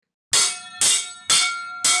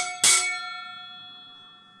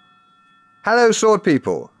Hello, sword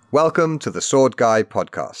people. Welcome to the Sword Guy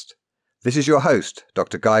podcast. This is your host,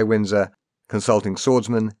 Dr. Guy Windsor, consulting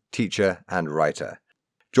swordsman, teacher, and writer.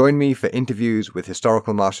 Join me for interviews with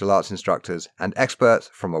historical martial arts instructors and experts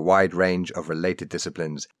from a wide range of related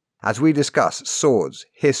disciplines as we discuss swords,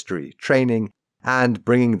 history, training, and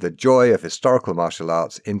bringing the joy of historical martial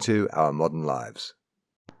arts into our modern lives.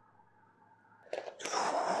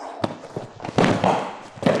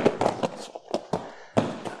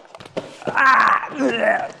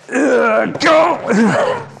 Go!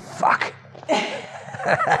 Fuck.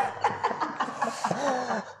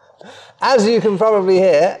 As you can probably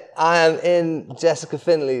hear, I am in Jessica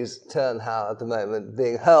Finley's turnhouse at the moment,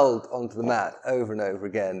 being hurled onto the mat over and over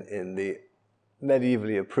again in the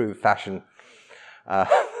medievally approved fashion.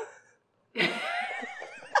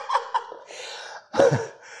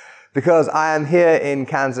 Because I am here in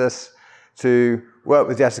Kansas to work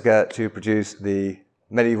with Jessica to produce the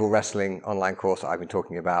medieval wrestling online course that I've been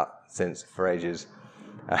talking about for ages.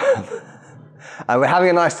 And we're having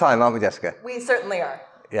a nice time, aren't we, Jessica? We certainly are.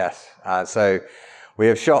 Yes. So we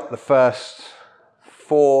have shot the first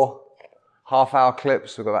 4 half-hour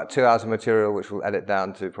clips. We've got about 2 hours of material, which we'll edit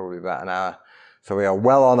down to probably about an hour. So we are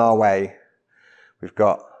well on our way. We've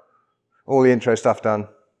got all the intro stuff done.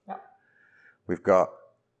 Yep. We've got,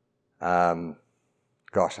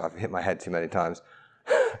 gosh, I've hit my head too many times.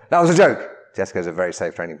 That was a joke. Jessica's a very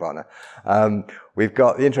safe training partner. We've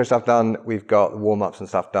got the intro stuff done. We've got the warm-ups and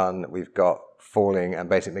stuff done. We've got falling and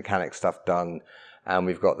basic mechanics stuff done. And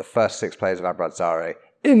we've got the first 6 plays of Abratzare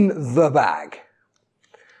in the bag.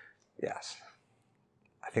 Yes.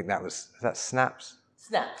 I think is that Snaps?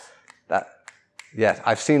 Snaps. Yes,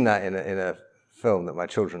 I've seen that in a film that my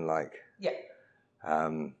children like. Yeah.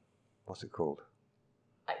 What's it called?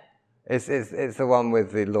 It's the one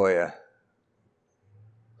with the lawyer.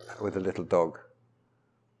 With a little dog.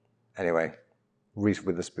 Anyway, Reese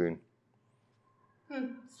Witherspoon.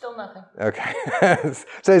 Still nothing. Okay.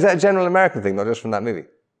 So is that a general American thing, not just from that movie?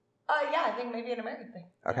 Yeah, I think maybe an American thing.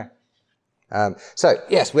 Okay. So,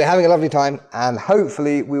 yes, we're having a lovely time, and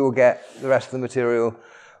hopefully we will get the rest of the material,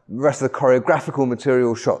 the rest of the choreographical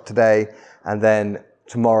material shot today, and then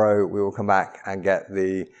tomorrow we will come back and get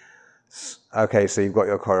okay, so you've got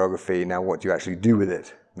your choreography, now what do you actually do with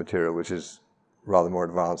it material, which is rather more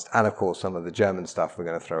advanced, and of course some of the German stuff we're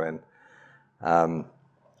going to throw in.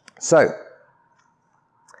 So,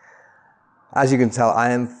 as you can tell, I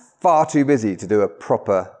am far too busy to do a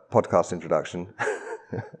proper podcast introduction.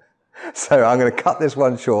 So I'm going to cut this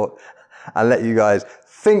one short and let you guys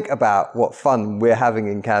think about what fun we're having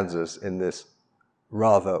in Kansas in this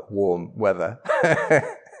rather warm weather.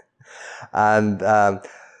 And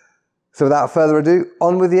so without further ado,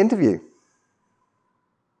 on with the interview.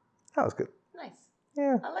 That was good. Nice.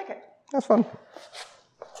 Yeah. I like it. That's fun.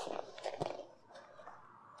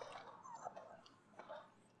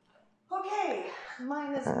 Okay.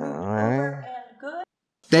 Mine is moved over and good.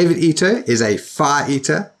 David Ito is a fire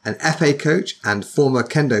eater, an FA coach and former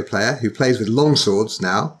kendo player who plays with longswords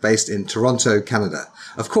now, based in Toronto, Canada.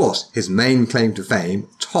 Of course, his main claim to fame,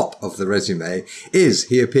 top of the resume, is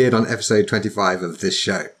he appeared on episode 25 of this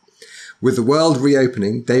show. With the world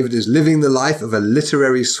reopening, David is living the life of a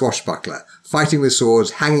literary swashbuckler, fighting with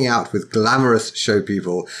swords, hanging out with glamorous show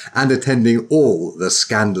people, and attending all the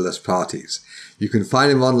scandalous parties. You can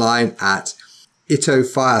find him online at Ito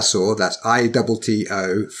Firesword, that's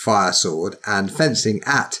I-T-T-O Firesword, and fencing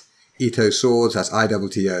at Ito Swords, that's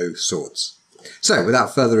I-T-T-O Swords. So,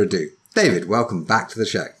 without further ado, David, welcome back to the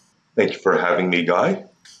show. Thank you for having me, Guy.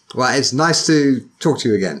 Well, it's nice to talk to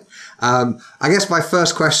you again. I guess my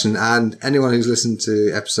first question, and anyone who's listened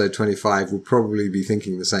to episode 25 will probably be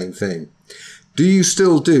thinking the same thing. Do you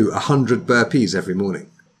still do 100 burpees every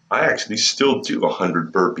morning? I actually still do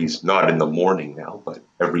 100 burpees, not in the morning now, but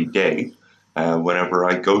every day whenever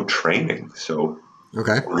I go training. So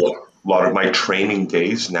okay. A lot of my training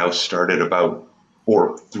days now start at about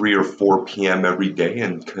 3 or 4 p.m. every day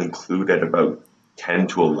and conclude at about 10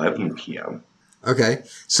 to 11 p.m. Okay,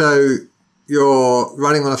 so you're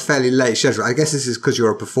running on a fairly late schedule. I guess this is because you're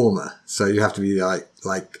a performer, so you have to be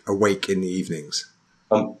like awake in the evenings.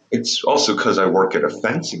 It's also because I work at a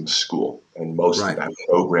fencing school, and most of that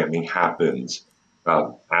programming happens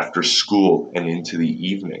after school and into the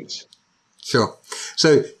evenings. Sure.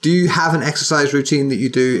 So do you have an exercise routine that you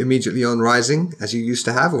do immediately on rising, as you used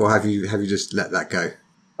to have, or have you just let that go?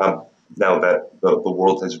 Now that the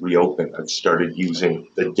world has reopened, I've started using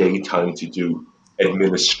the daytime to do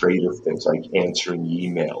administrative things like answering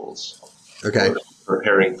emails, or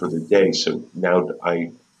preparing for the day. So now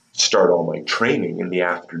I start all my training in the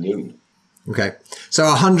afternoon. Okay. So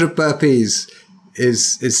 100 burpees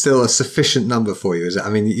is still a sufficient number for you, is it? I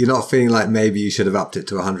mean, you're not feeling like maybe you should have upped it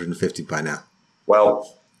to 150 by now?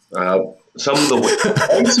 Well, some of the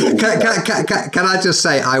can I just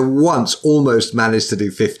say I once almost managed to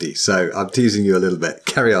do 50, so I'm teasing you a little bit.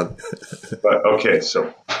 Carry on. But okay,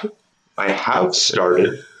 so I have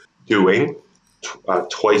started doing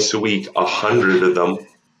twice a week, 100 of them,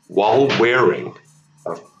 while wearing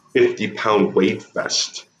a 50-pound weight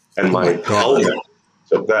vest and my helmet.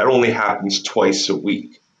 So that only happens twice a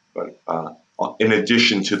week. But in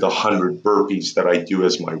addition to the 100 burpees that I do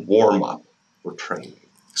as my warm-up for training.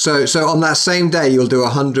 So on that same day, you'll do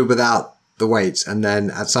 100 without the weights, and then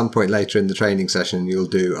at some point later in the training session, you'll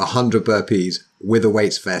do 100 burpees with a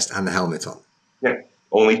weights vest and the helmet on. Yeah,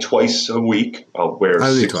 only twice a week. I'll wear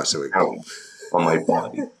only twice a week on my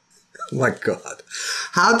body. Oh my God.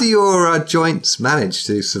 How do your joints manage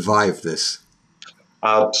to survive this?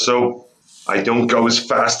 So I don't go as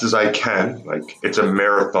fast as I can. Like, it's a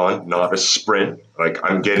marathon, not a sprint. Like,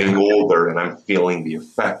 I'm getting older and I'm feeling the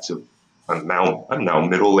effects of, I'm now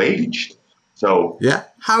middle-aged. So yeah.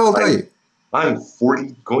 How old are you? I'm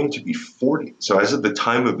 40, going to be 40. So as of the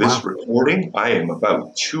time of this recording, I am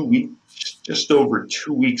about 2 weeks, just over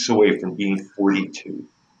 2 weeks away from being 42.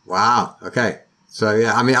 Wow. Okay. So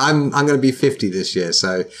yeah, I mean, I'm going to be 50 this year.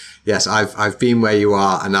 So yes, I've been where you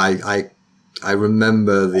are, and I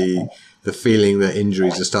remember the feeling that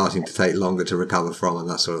injuries are starting to take longer to recover from and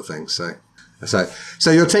that sort of thing. So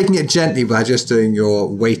you're taking it gently by just doing your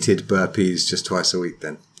weighted burpees just twice a week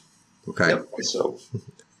then. Okay. Yep. So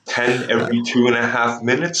 10 every 2.5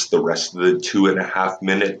 minutes. The rest of the 2.5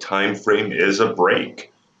 minute time frame is a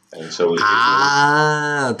break. And so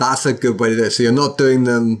that's a good way to do it. So you're not doing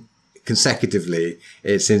them consecutively.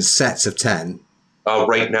 It's in sets of 10.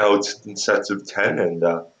 Right now it's in sets of 10, and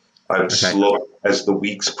I'm slow as the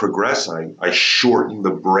weeks progress. I shorten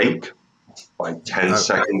the break by 10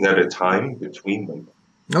 seconds at a time between them.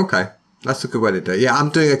 Okay. That's a good way to do it. Yeah, I'm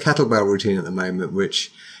doing a kettlebell routine at the moment,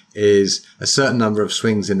 which is a certain number of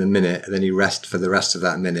swings in a minute, and then you rest for the rest of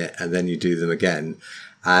that minute, and then you do them again.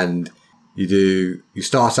 And you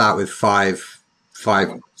start out with five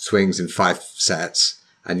swings in 5 sets,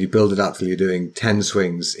 and you build it up till you're doing 10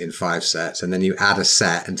 swings in 5 sets, and then you add a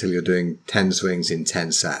set until you're doing 10 swings in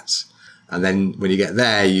 10 sets. And then when you get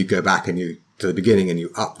there, you go back and to the beginning and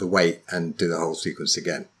you up the weight and do the whole sequence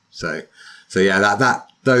again. So yeah,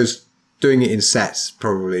 those doing it in sets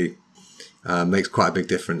probably makes quite a big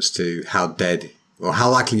difference to how dead or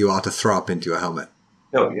how likely you are to throw up into your helmet.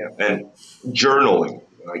 Oh yeah, and journaling,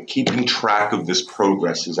 keeping track of this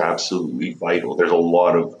progress is absolutely vital. There's a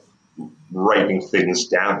lot of writing things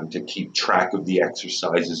down to keep track of the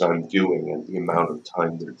exercises I'm doing and the amount of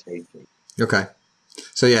time they're taking. Okay.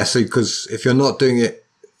 So because if you're not doing it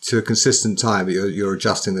to a consistent time, but you're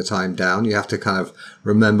adjusting the time down, you have to kind of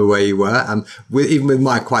remember where you were. And even with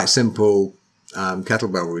my quite simple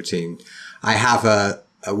kettlebell routine, I have a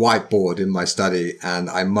whiteboard in my study, and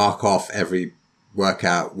I mark off every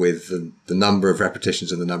workout with the number of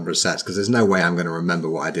repetitions and the number of sets, because there's no way I'm going to remember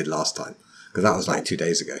what I did last time, because that was like 2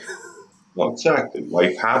 days ago. Well, exactly.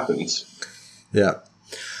 Life happens. Yeah.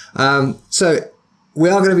 So we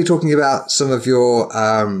are going to be talking about some of your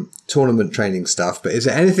tournament training stuff, but is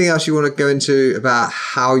there anything else you want to go into about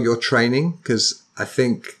how you're training? Because I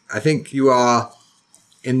think you are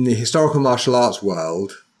in the historical martial arts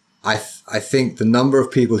world. I think the number of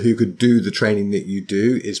people who could do the training that you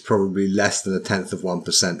do is probably less than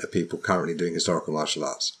 1/10% of people currently doing historical martial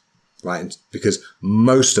arts, right? Because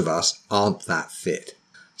most of us aren't that fit.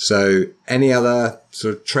 So any other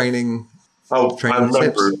sort of training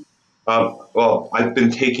tips? Well, I've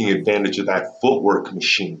been taking advantage of that footwork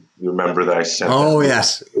machine. You remember that I sent? Oh,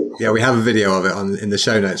 yes. Yeah, we have a video of it in the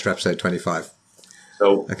show notes for episode 25.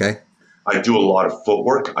 So okay. I do a lot of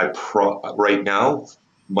footwork. Right now,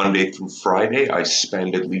 Monday through Friday, I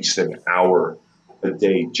spend at least an hour a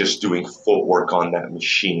day just doing footwork on that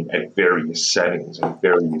machine at various settings and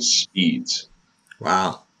various speeds.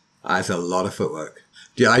 Wow. That's a lot of footwork.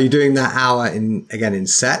 Are you doing that hour in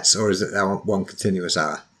sets, or is it one continuous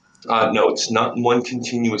hour? No, it's not one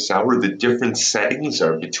continuous hour. The different settings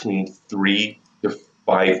are between 3 to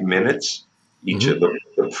 5 minutes. Each of the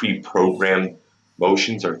pre-programmed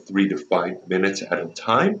motions are 3 to 5 minutes at a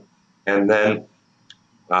time. And then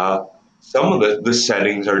some of the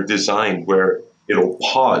settings are designed where it'll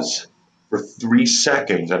pause for 3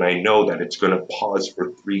 seconds, and I know that it's going to pause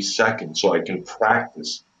for 3 seconds so I can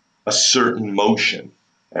practice a certain motion.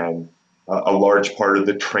 And a large part of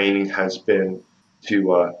the training has been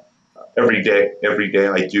to every day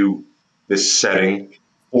I do this setting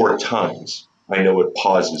 4 times. I know it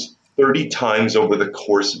pauses 30 times over the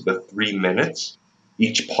course of the 3 minutes.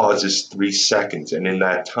 Each pause is 3 seconds, and in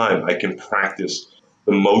that time, I can practice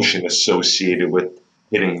the motion associated with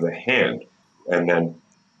hitting the hand. And then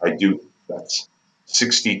that's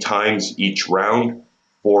 60 times each round,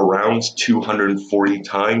 4 rounds, 240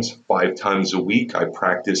 times, 5 times a week. I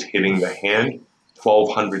practice hitting the hand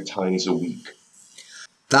 1,200 times a week.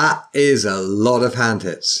 That is a lot of hand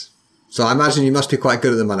hits. So I imagine you must be quite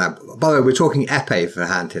good at them by now. By the way, we're talking épée for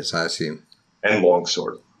hand hits, I assume. And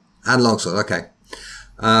longsword. And longsword, okay.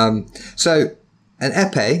 So an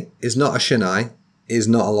épée is not a shinai, is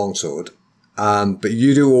not a longsword, but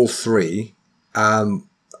you do all three.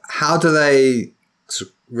 How do they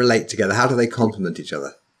relate together? How do they complement each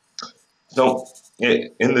other? So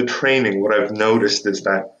in the training, what I've noticed is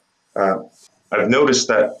that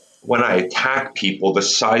when I attack people, the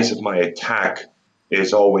size of my attack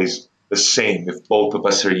is always the same if both of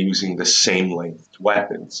us are using the same length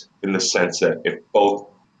weapons, in the sense that if both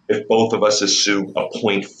of us assume a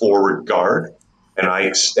point forward guard and I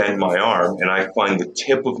extend my arm and I find the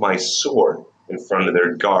tip of my sword in front of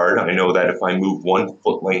their guard, I know that if I move 1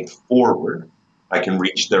 foot length forward, I can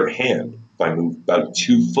reach their hand. If I move about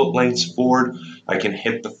 2 foot lengths forward, I can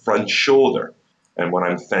hit the front shoulder. And when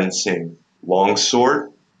I'm fencing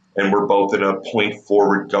longsword and we're both in a point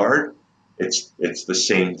forward guard, it's the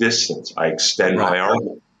same distance. I extend my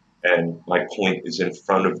arm and my point is in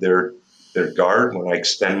front of their guard. When I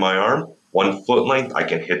extend my arm 1 foot length, I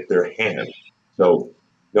can hit their hand. So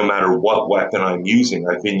no matter what weapon I'm using,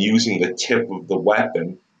 I've been using the tip of the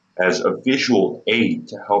weapon as a visual aid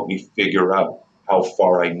to help me figure out how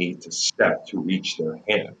far I need to step to reach their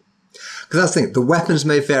hand. Because that's the thing, the weapons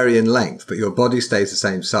may vary in length, but your body stays the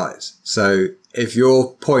same size. So if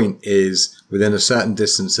your point is within a certain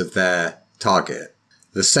distance of their target,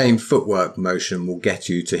 the same footwork motion will get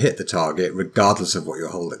you to hit the target regardless of what you're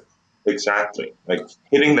holding. Exactly. Like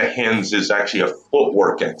hitting the hands is actually a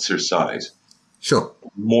footwork exercise. Sure.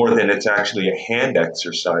 More than it's actually a hand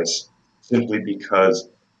exercise, simply because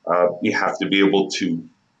you have to be able to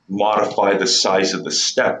modify the size of the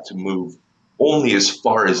step to move only as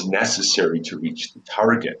far as necessary to reach the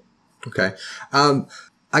target. Okay.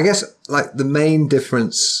 I guess like the main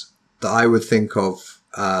difference that I would think of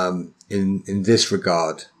in this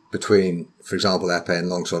regard between, for example, épée and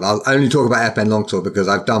longsword. I'll only talk about épée and longsword because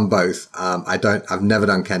I've done both. I've never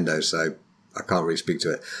done kendo, so I can't really speak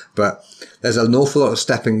to it. But there's an awful lot of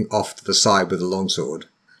stepping off to the side with the longsword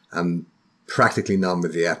and practically none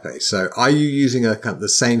with the épée. So are you using the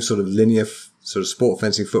same sort of linear sort of sport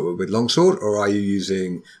fencing footwork with longsword, or are you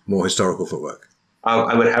using more historical footwork?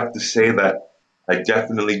 I would have to say that I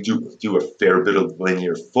definitely do a fair bit of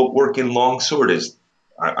linear footwork in longsword.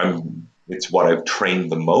 It's what I've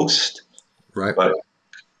trained the most. Right. But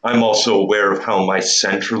I'm also aware of how my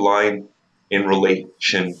center line in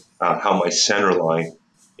relation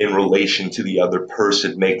to the other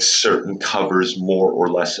person makes certain covers more or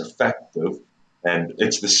less effective. And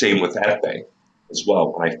it's the same with épée as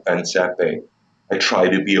well. When I fence épée, I try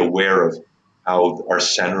to be aware of how our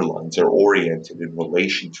center lines are oriented in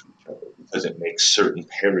relation to each other, because it makes certain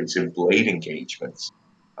parries and blade engagements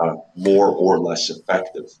more or less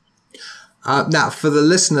effective. Now, for the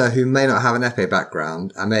listener who may not have an épée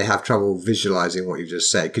background and may have trouble visualizing what you just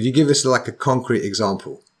said, could you give us like a concrete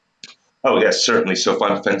example? Oh, yes, certainly. So if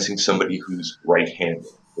I'm fencing somebody who's right-handed,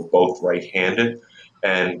 we're both right-handed,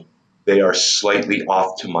 and they are slightly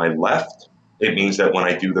off to my left, it means that when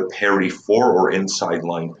I do the parry for or inside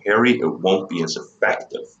line parry, it won't be as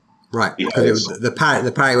effective. Right, because the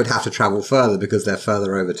parry would have to travel further because they're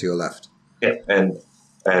further over to your left. Yeah,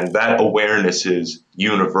 and that awareness is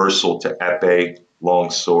universal to épée,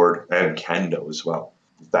 longsword, and kendo as well.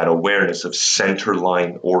 That awareness of center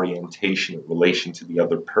line orientation in relation to the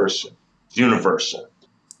other person. It's universal.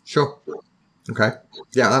 Sure. Okay.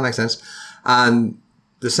 Yeah, that makes sense. And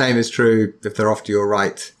the same is true if they're off to your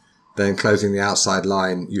right, then closing the outside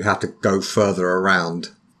line, you have to go further around.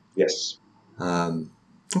 Yes.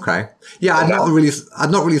 Okay. Yeah, I'd not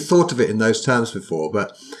really thought of it in those terms before,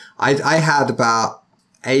 but I had about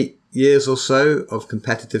 8 years or so of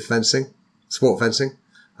competitive fencing, sport fencing.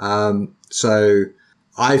 So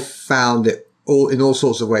I found it in all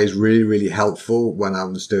sorts of ways really, really helpful when I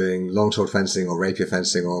was doing longsword fencing or rapier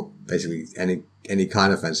fencing or basically any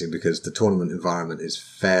kind of fencing, because the tournament environment is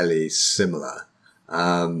fairly similar.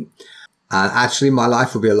 And actually, my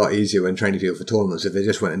life would be a lot easier when training people for tournaments if they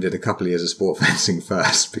just went and did a couple of years of sport fencing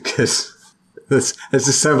first, because there's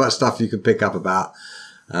just so much stuff you can pick up about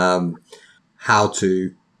how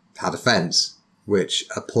to fence, which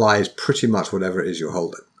applies pretty much whatever it is you're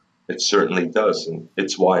holding. It certainly does, and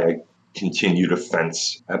it's why I continue to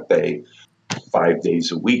fence épée 5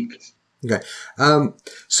 days a week. Okay.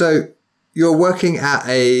 So you're working at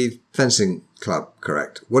a fencing club,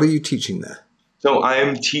 correct? What are you teaching there? So I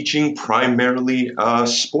am teaching primarily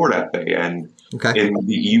sport epee, and Okay. in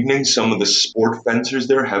the evening, some of the sport fencers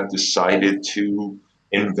there have decided to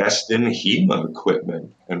invest in HEMA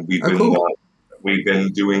equipment, and Cool. we've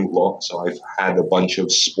been doing long. So I've had a bunch of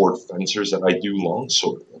sport fencers that I do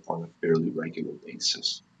longsword with on a fairly regular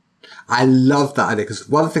basis. I love that idea because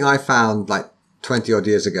one thing I found like 20 odd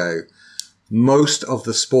years ago, most of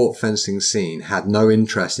the sport fencing scene had no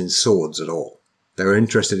interest in swords at all. They were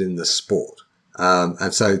interested in the sport.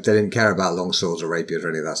 And so they didn't care about long swords or rapiers or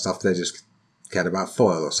any of that stuff. They just cared about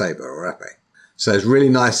foil or saber or epee. So it's really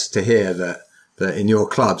nice to hear that in your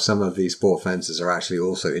club, some of these sport fencers are actually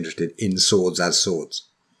also interested in swords as swords.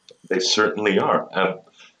 They certainly are.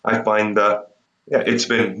 I find it's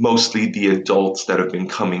been mostly the adults that have been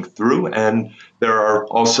coming through, and there are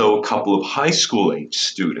also a couple of high school age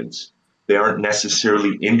students. They aren't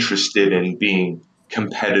necessarily interested in being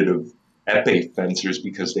competitive epee fencers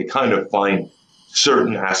because they kind of find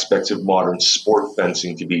certain aspects of modern sport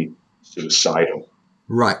fencing to be suicidal.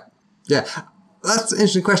 Right. Yeah. That's an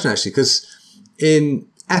interesting question, actually, because in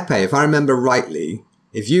epee, if I remember rightly,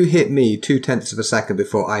 if you hit me 0.2 of a second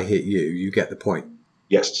before I hit you, you get the point.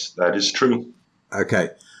 Yes, that is true. Okay.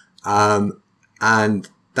 And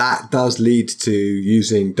that does lead to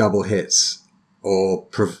using double hits or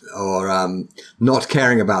not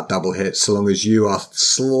caring about double hits so long as you are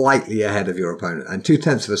slightly ahead of your opponent. And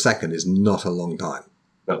 0.2 of a second is not a long time.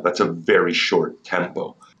 No, that's a very short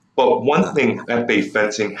tempo. But one thing epee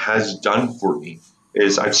fencing has done for me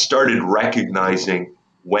is I've started recognizing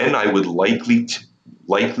when I would likely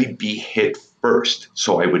be hit first,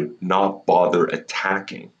 so I would not bother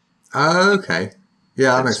attacking. Okay.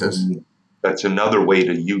 Yeah, that makes sense. That's another way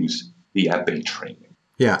to use the epee training.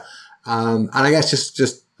 Yeah. And I guess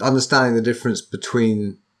just understanding the difference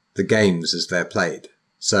between the games as they're played.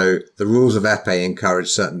 So the rules of epee encourage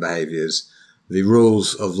certain behaviors. The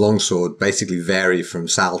rules of longsword basically vary from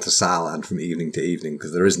sal to sal and from evening to evening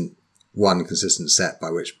because there isn't one consistent set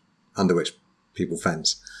under which people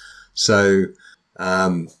fence. So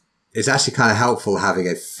it's actually kind of helpful having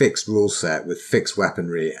a fixed rule set with fixed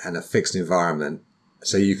weaponry and a fixed environment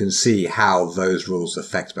so you can see how those rules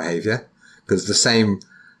affect behavior, because the same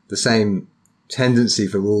tendency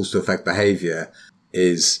for rules to affect behavior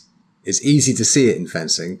is easy to see it in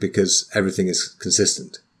fencing because everything is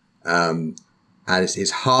consistent. And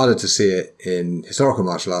it's harder to see it in historical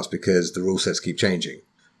martial arts because the rule sets keep changing.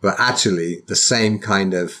 But actually, the same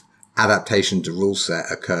kind of adaptation to rule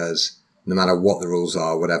set occurs no matter what the rules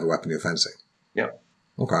are, whatever weapon you're fencing. Yeah.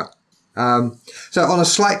 Okay. So on a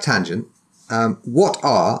slight tangent, what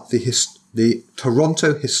are the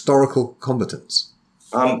Toronto historical combatants?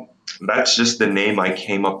 That's just the name I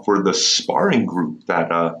came up for the sparring group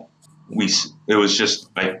that I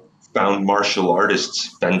found martial artists,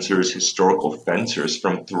 fencers, historical fencers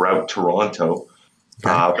from throughout Toronto.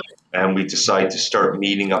 Okay. And we decided to start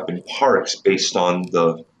meeting up in parks based on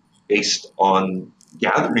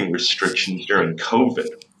gathering restrictions during COVID.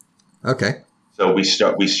 Okay. So we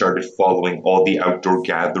started following all the outdoor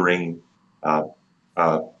gathering, the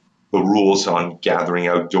rules on gathering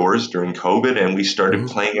outdoors during COVID, and we started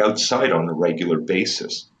playing outside on a regular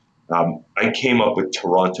basis. I came up with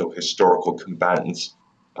Toronto Historical Combatants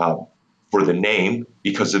for the name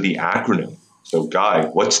because of the acronym. So, Guy,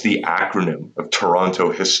 what's the acronym of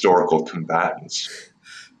Toronto Historical Combatants?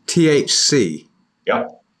 THC.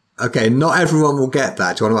 Yep. Okay, not everyone will get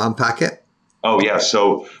that. Do you want to unpack it? Oh, yeah.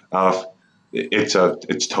 So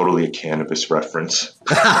it's totally a cannabis reference.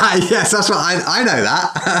 Yes, that's what I know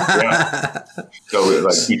that. Yeah. So,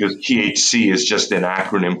 because THC is just an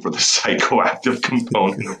acronym for the psychoactive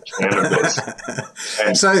component of cannabis.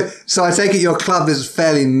 And so I take it your club is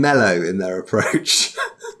fairly mellow in their approach.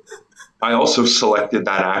 I also selected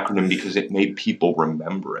that acronym because it made people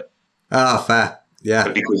remember it. Ah, fair. Yeah.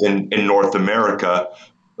 Because in North America,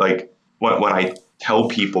 like when I tell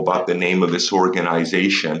people about the name of this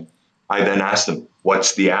organization, I then ask them,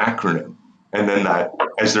 what's the acronym? And then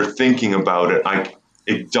as they're thinking about it,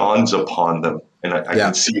 it dawns upon them, and I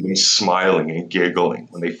can see them smiling and giggling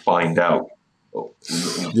when they find out what's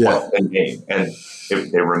the name, and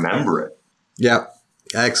if they remember it. Yeah,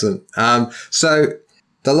 excellent. So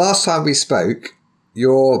the last time we spoke,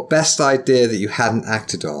 your best idea that you hadn't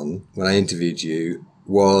acted on when I interviewed you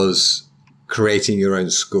was creating your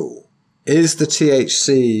own school. Is the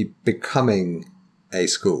THC becoming a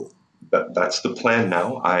school? That's the plan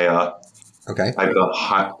now. Okay.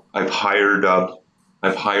 I've hired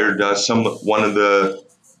one of the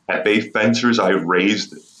epee fencers I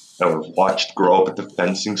raised I've watched grow up at the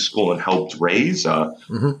fencing school and helped raise,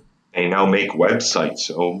 they now make websites.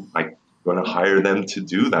 So I'm going to hire them to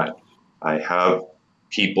do that. I have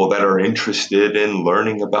people that are interested in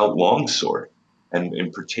learning about longsword. And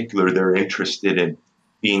in particular, they're interested in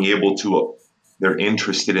being able to, they're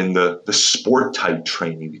interested in the sport type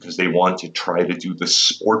training because they want to try to do the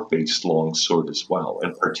sport-based longsword as well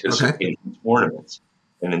and participate in tournaments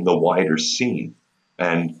and in the wider scene.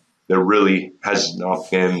 And there really has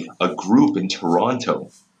not been a group in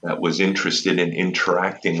Toronto that was interested in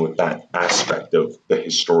interacting with that aspect of the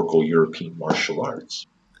historical European martial arts.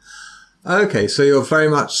 Okay, so you're very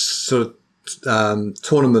much sort of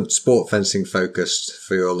tournament sport fencing focused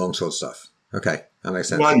for your longsword stuff. Okay, that makes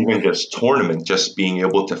sense. Not even just tournament, just being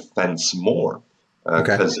able to fence more.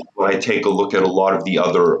 Because when I take a look at a lot of the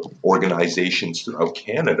other organizations throughout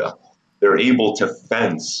Canada, they're able to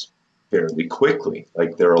fence fairly quickly.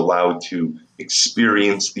 Like they're allowed to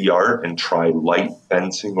experience the art and try light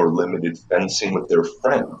fencing or limited fencing with their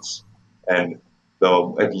friends. And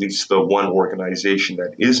at least the one organization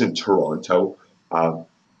that is in Toronto,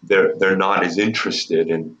 they're not as interested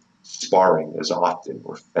in sparring as often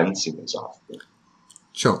or fencing as often.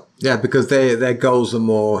 Sure. Yeah, because their goals are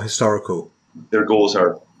more historical. Their goals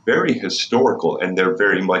are very historical, and they're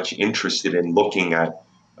very much interested in looking at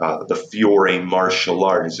the Fiore martial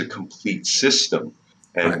art as a complete system.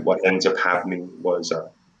 And what ends up happening was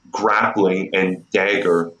grappling and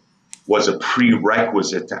dagger was a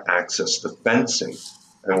prerequisite to access the fencing.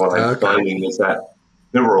 And what I'm finding is that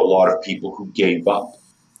there were a lot of people who gave up.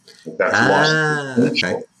 That's lost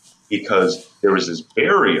potential because there was this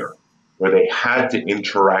barrier where they had to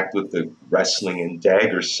interact with the wrestling and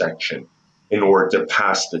dagger section in order to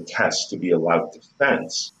pass the test to be allowed to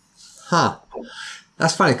fence. Huh.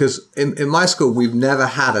 That's funny because in my school, we've never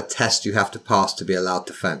had a test you have to pass to be allowed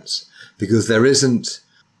to fence because there isn't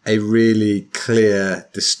a really clear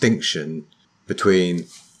distinction between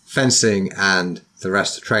fencing and the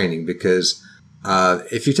rest of training because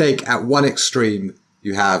if you take at one extreme,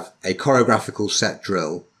 you have a choreographical set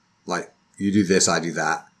drill, like you do this, I do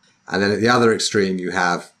that. And then at the other extreme, you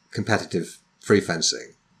have competitive free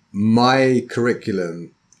fencing. My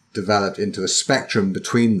curriculum developed into a spectrum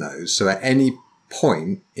between those. So at any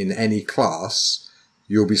point in any class,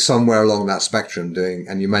 you'll be somewhere along that spectrum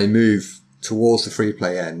and you may move towards the free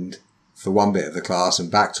play end for one bit of the class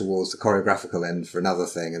and back towards the choreographical end for another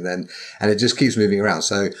thing. And it just keeps moving around.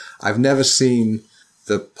 So I've never seen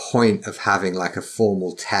the point of having like a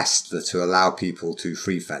formal test to allow people to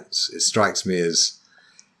free fence. It strikes me as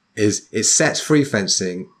it sets free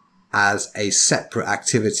fencing as a separate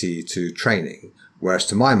activity to training, whereas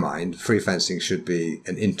to my mind, free fencing should be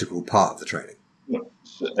an integral part of the training.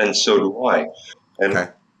 And so do I. And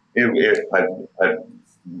I've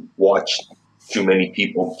watched too many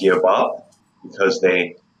people give up because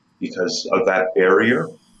of that barrier,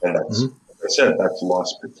 and that's, like I said, that's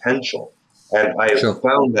lost potential. And I have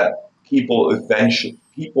found that people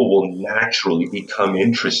will naturally become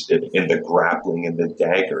interested in the grappling and the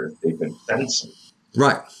dagger if they've been fencing.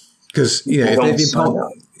 Right. Because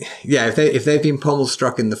if they've been pommel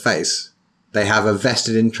struck in the face, they have a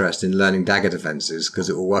vested interest in learning dagger defenses because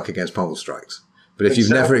it will work against pommel strikes. But if you've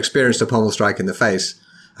never experienced a pommel strike in the face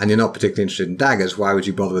and you're not particularly interested in daggers, why would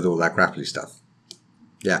you bother with all that grapply stuff?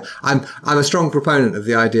 Yeah, I'm a strong proponent of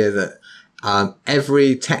the idea that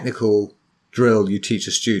every technical drill you teach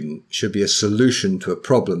a student should be a solution to a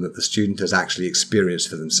problem that the student has actually experienced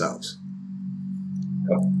for themselves.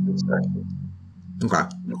 Yeah, exactly. Okay.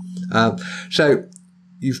 So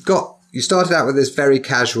you started out with this very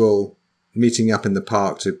casual meeting up in the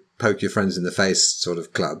park to poke your friends in the face sort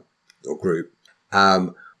of club or group.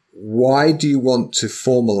 Why do you want to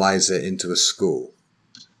formalize it into a school?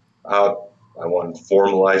 I want to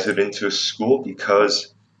formalize it into a school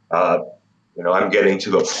because, I'm getting to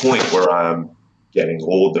the point where I'm getting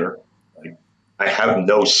older. I have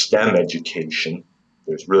no STEM education.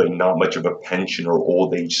 There's really not much of a pension or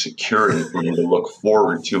old age security for me to look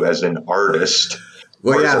forward to as an artist.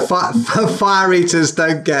 Well, yeah, fire eaters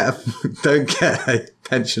don't get a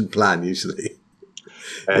pension plan usually.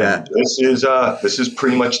 And this is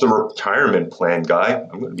pretty much the retirement plan, Guy.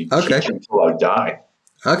 I'm going to be teaching until I die.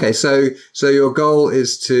 Okay, so your goal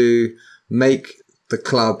is to make the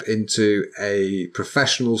club into a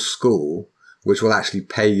professional school, which will actually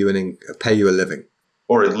pay you a living,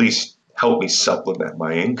 or at least help me supplement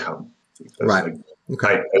my income. Because, right.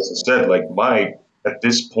 As I said, at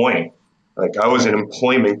this point, I was an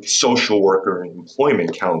employment social worker and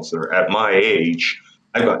employment counselor. At my age,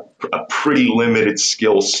 I've got a pretty limited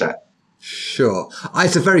skill set. Sure.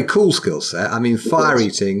 It's a very cool skill set. I mean, fire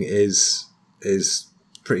eating is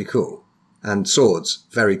pretty cool. And swords,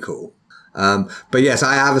 very cool. But yes,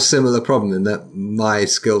 I have a similar problem in that my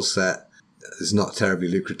skill set is not terribly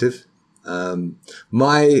lucrative.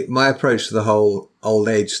 My approach to the whole old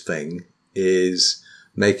age thing is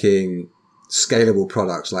making scalable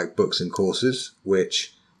products like books and courses,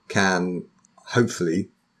 which can hopefully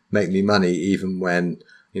make me money even when,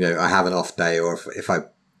 I have an off day, or if I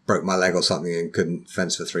broke my leg or something and couldn't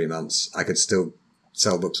fence for 3 months, I could still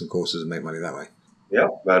sell books and courses and make money that way. Yeah,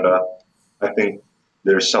 but I think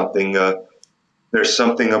there's something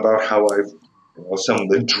about how I've, some of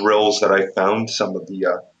the drills that I found, some of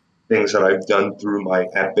the things that I've done through my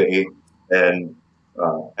epee and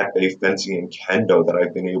epee fencing and kendo that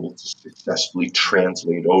I've been able to successfully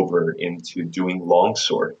translate over into doing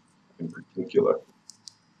longsword in particular.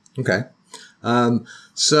 Okay.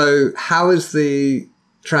 So how is the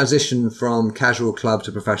transition from casual club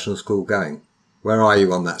to professional school going? Where are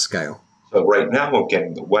you on that scale? So right now I'm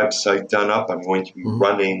getting the website done up. I'm going to be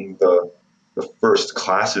running the first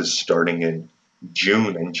classes starting in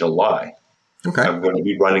June and July. Okay. I'm going to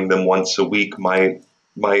be running them once a week. My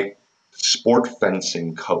sport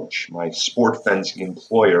fencing coach, my sport fencing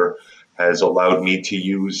employer, has allowed me to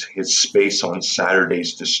use his space on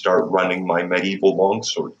Saturdays to start running my medieval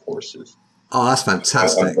longsword courses. Oh, that's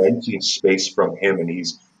fantastic. I'm renting space from him, and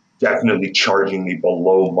he's definitely charging me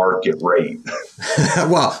below market rate.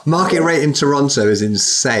 Well, market rate in Toronto is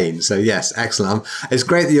insane. So yes, excellent. It's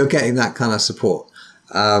great that you're getting that kind of support.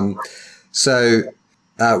 What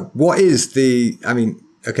is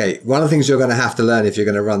one of the things you're going to have to learn if you're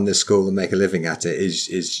going to run this school and make a living at it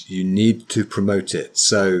is you need to promote it.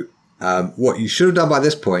 So what you should have done by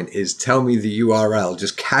this point is tell me the URL,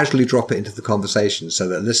 just casually drop it into the conversation so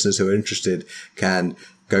that listeners who are interested can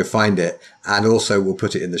go find it, and also we'll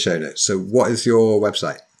put it in the show notes. So what is your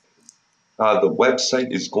website? The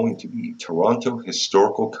website is going to be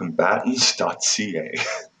torontohistoricalcombatants.ca.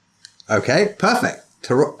 Okay, perfect.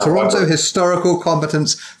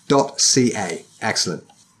 torontohistoricalcompetence.ca. Excellent.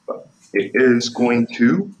 It is going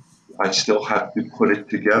to, I still have to put it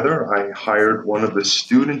together. I hired one of the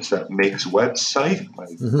students that makes website, my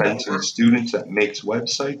fencing students that makes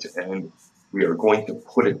websites, and we are going to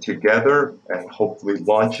put it together and hopefully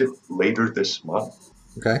launch it later this month.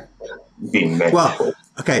 Okay. Being May. Well,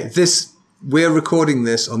 okay, we're recording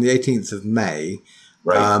this on the 18th of May.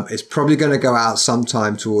 Right. It's probably going to go out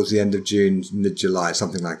sometime towards the end of June, mid-July,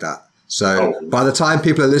 something like that. So by the time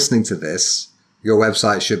people are listening to this, your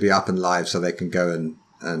website should be up and live so they can go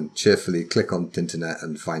and cheerfully click on the internet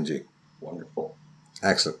and find you. Wonderful.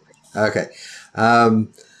 Excellent. Okay.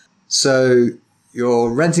 So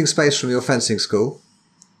you're renting space from your fencing school.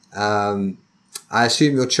 I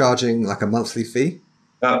assume you're charging like a monthly fee?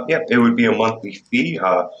 Yeah, it would be a monthly fee.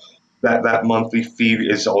 That monthly fee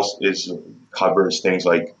is covers things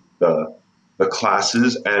like the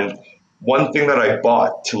classes. And one thing that I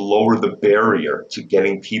bought to lower the barrier to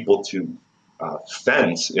getting people to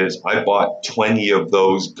fence is I bought 20 of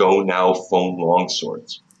those Go Now foam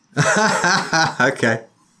longswords. Okay.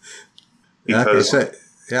 Because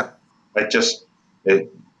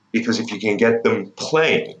because if you can get them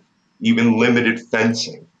playing, even limited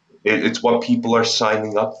fencing, it's what people are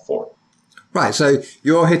signing up for. Right. So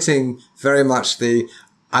you're hitting very much the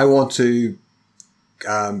I want to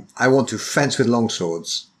fence with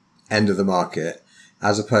longswords end of the market,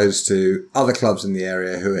 as opposed to other clubs in the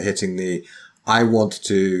area who are hitting the I want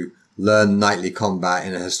to learn knightly combat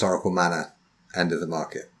in a historical manner end of the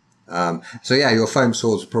market. Your foam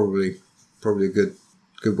swords are probably a good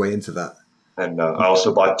way into that. And I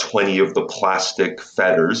also bought 20 of the plastic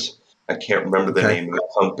fetters. I can't remember the name of the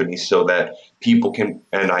company, so that people can,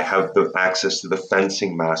 and I have the access to the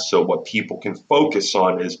fencing mask. So what people can focus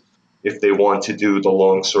on is if they want to do the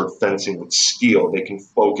longsword fencing with steel, they can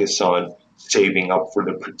focus on saving up for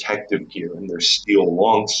the protective gear and their steel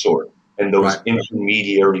longsword. And those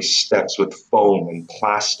intermediary steps with foam and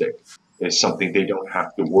plastic is something they don't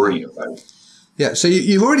have to worry about. Yeah, so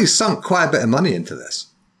you've already sunk quite a bit of money into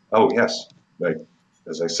this. Oh, yes.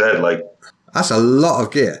 As I said, that's a lot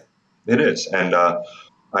of gear. It is. And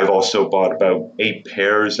I've also bought about 8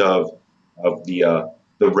 pairs of the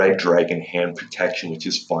Red Dragon hand protection, which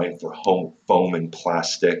is fine for foam and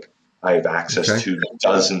plastic. I have access to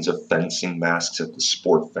dozens of fencing masks at the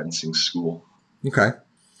sport fencing school. Okay.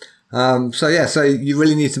 So you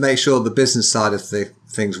really need to make sure the business side of the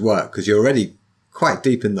things work, because you're already quite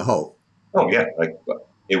deep in the hole. Oh, yeah.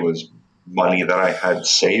 It was money that I had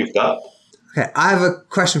saved up. Okay, I have a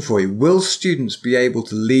question for you. Will students be able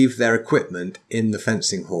to leave their equipment in the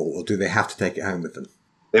fencing hall, or do they have to take it home with them?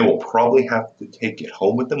 They will probably have to take it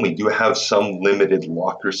home with them. We do have some limited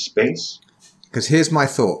locker space. Because here's my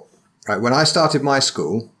thought. Right, when I started my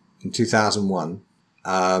school in 2001,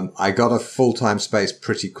 I got a full-time space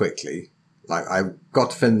pretty quickly. Like I got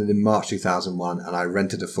to Finland in March 2001 and I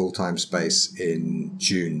rented a full-time space in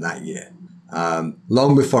June that year.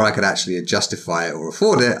 Long before I could actually justify it or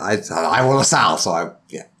afford it, I want a Sal. So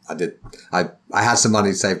I did. I had some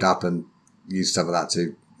money saved up and used some of that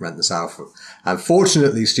to rent the Sal for. And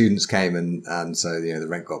fortunately students came and so, the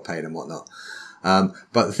rent got paid and whatnot.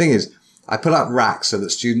 But the thing is, I put up racks so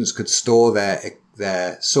that students could store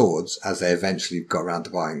their swords as they eventually got around to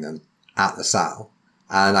buying them at the Sal.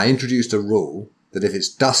 And I introduced a rule that if it's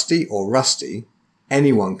dusty or rusty,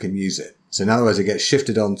 anyone can use it. So in other words, it gets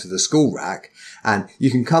shifted onto the school rack and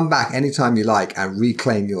you can come back anytime you like and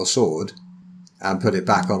reclaim your sword and put it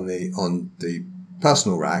back on the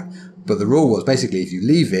personal rack. But the rule was basically if you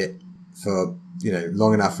leave it for,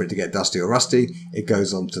 long enough for it to get dusty or rusty, it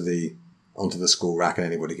goes onto the school rack and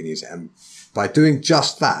anybody can use it. And by doing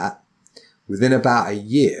just that, within about a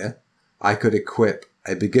year, I could equip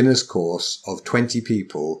a beginner's course of 20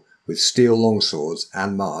 people with steel longswords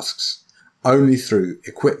and masks only through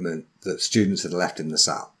equipment that students had left in the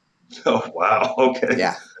Sal. Oh, wow. Okay.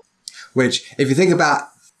 Yeah. Which, if you think about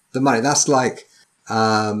the money, that's like,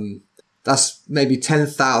 that's maybe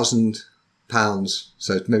 £10,000,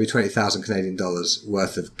 so maybe 20,000 Canadian dollars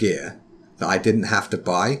worth of gear that I didn't have to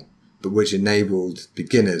buy, but which enabled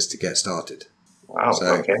beginners to get started. Wow.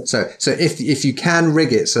 So, okay. So if you can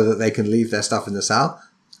rig it so that they can leave their stuff in the Sal,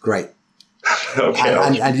 great. Okay.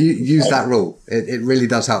 And you use that rule. It really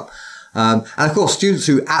does help. And of course, students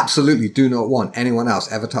who absolutely do not want anyone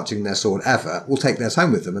else ever touching their sword ever will take theirs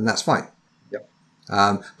home with them, and that's fine. Yep.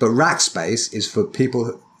 But rack space is for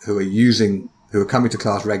people who are coming to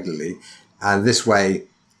class regularly, and this way,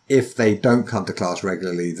 if they don't come to class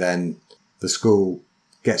regularly, then the school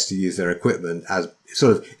gets to use their equipment as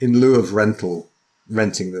sort of in lieu of renting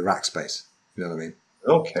the rack space. You know what I mean?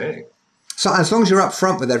 Okay. So as long as you're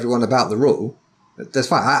upfront with everyone about the rule, that's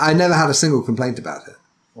fine. I never had a single complaint about it.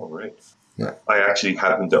 All right. Yeah. I actually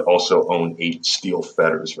happen to also own 8 steel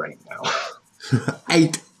fetters right now.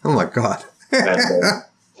 8? Oh my God. And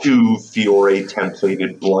 2 Fiore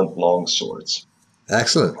templated blunt longswords.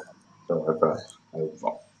 Excellent. So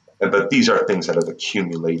but these are things that have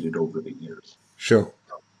accumulated over the years. Sure.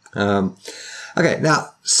 Okay,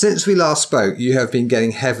 now, since we last spoke, you have been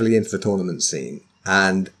getting heavily into the tournament scene.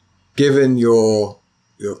 And given your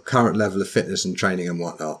current level of fitness and training and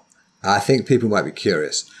whatnot, I think people might be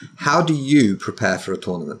curious. How do you prepare for a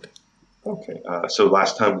tournament? Okay, so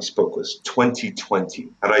last time we spoke was 2020.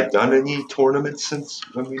 Had I done any tournaments since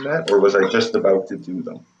when we met, or was I just about to do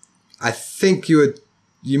them? I think you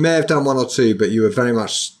may have done 1 or 2, but you were very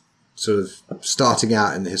much sort of starting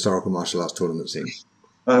out in the historical martial arts tournament scene.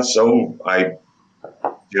 So I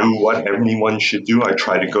do what anyone should do. I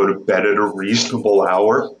try to go to bed at a reasonable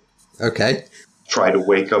hour. Okay. Try to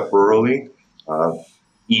wake up early.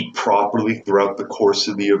 Eat properly throughout the course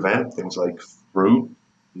of the event. Things like fruit,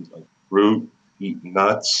 eat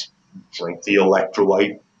nuts, drink the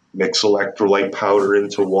electrolyte, mix electrolyte powder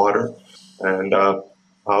into water. And I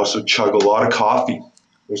also chug a lot of coffee.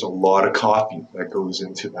 There's a lot of coffee that goes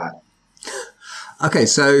into that. Okay,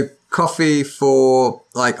 so coffee for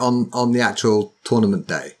like on the actual tournament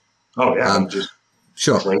day. Oh yeah, I'm just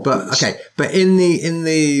sure. But in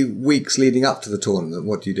the weeks leading up to the tournament,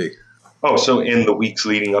 what do you do? Oh, so in the weeks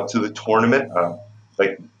leading up to the tournament,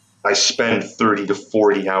 I spend 30 to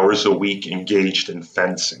 40 hours a week engaged in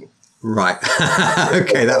fencing. Right.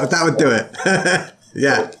 Okay, that would do it.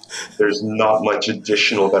 Yeah. There's not much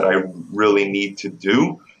additional that I really need to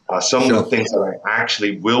do. Some of the things that I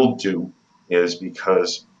actually will do is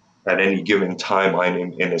because at any given time I'm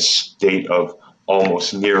in a state of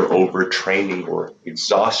almost near overtraining or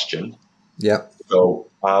exhaustion. Yep. So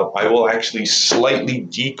I will actually slightly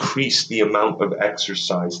decrease the amount of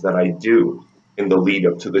exercise that I do in the lead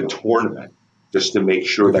up to the tournament, just to make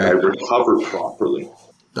sure that I recover properly.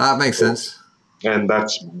 That makes sense. And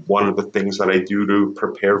that's one of the things that I do to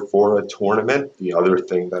prepare for a tournament. The other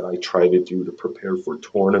thing that I try to do to prepare for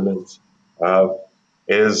tournaments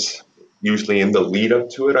is usually in the lead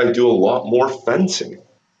up to it, I do a lot more fencing,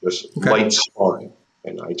 just light sparring,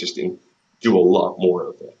 and I just do a lot more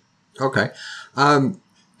of it. Okay.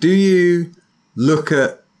 Do you look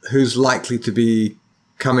at who's likely to be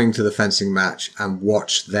coming to the fencing match and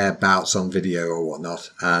watch their bouts on video or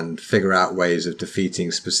whatnot and figure out ways of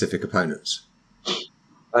defeating specific opponents?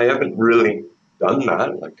 I haven't really done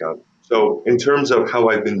that. So in terms of how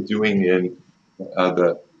I've been doing in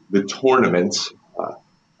the tournaments,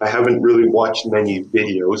 I haven't really watched many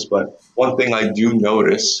videos, but one thing I do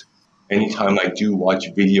notice, anytime I do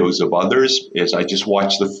watch videos of others, is I just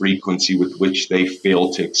watch the frequency with which they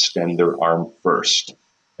fail to extend their arm first.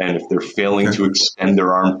 And if they're failing to extend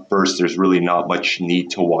their arm first, there's really not much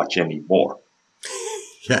need to watch anymore.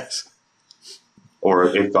 Yes.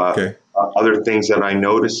 Or if other things that I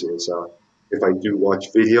notice is if I do watch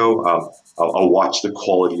video, I'll watch the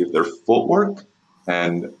quality of their footwork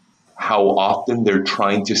and how often they're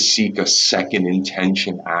trying to seek a second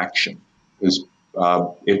intention action. Because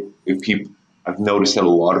if people, I've noticed that a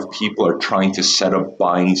lot of people are trying to set up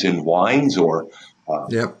binds and winds, or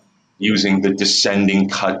using the descending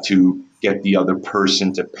cut to get the other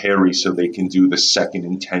person to parry so they can do the second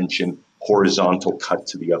intention horizontal cut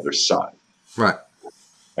to the other side. Right.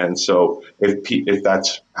 And so if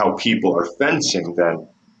that's how people are fencing, then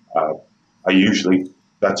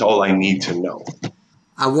that's all I need to know.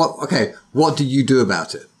 And what do you do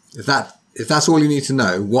about it? If that's all you need to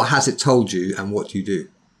know, what has it told you and what do you do?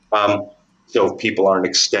 So if people aren't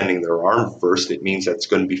extending their arm first, it means that it's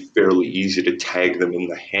going to be fairly easy to tag them in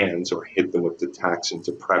the hands or hit them with attacks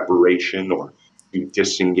into preparation or do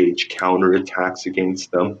disengage counterattacks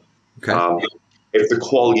against them. Okay. If the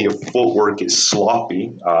quality of footwork is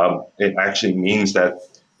sloppy, it actually means that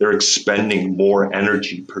they're expending more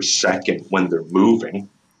energy per second when they're moving.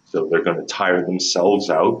 So they're going to tire themselves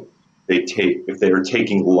out. If they are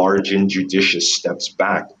taking large injudicious steps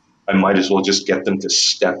back, I might as well just get them to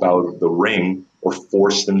step out of the ring or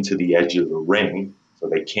force them to the edge of the ring so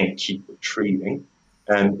they can't keep retreating.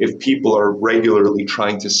 And if people are regularly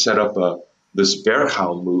trying to set up this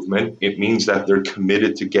Wehrhauen movement, it means that they're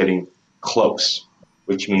committed to getting close,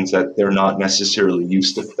 which means that they're not necessarily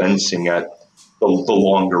used to fencing at the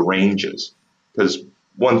longer ranges. Because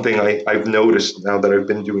one thing I've noticed now that I've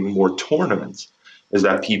been doing more tournaments is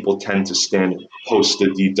that people tend to stand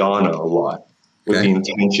posta di donna a lot with the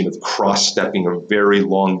intention of cross-stepping a very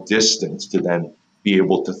long distance to then be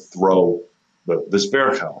able to throw the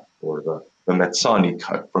Wehrhauen or the Mezzani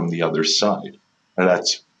cut from the other side. And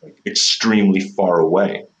that's extremely far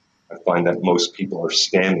away. I find that most people are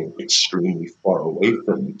standing extremely far away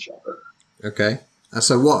from each other. Okay. And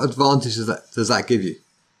so what advantage does that give you?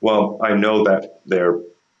 Well, I know that they're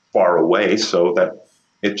far away, so that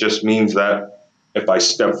it just means that if I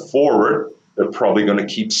step forward, they're probably going to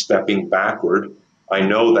keep stepping backward. I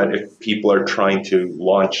know that if people are trying to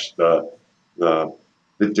launch the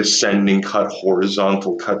descending cut,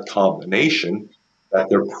 horizontal cut combination, that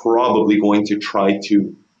they're probably going to try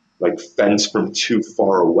to fence from too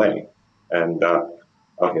far away. And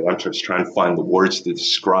I'm just trying to find the words to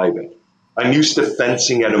describe it. I'm used to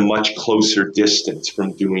fencing at a much closer distance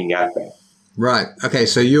from doing épée. Right. Okay.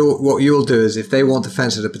 So what you'll do is if they want to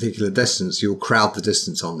fence at a particular distance, you'll crowd the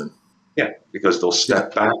distance on them. Yeah, because they'll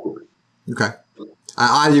step backward. Okay.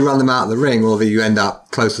 Either you run them out of the ring or you end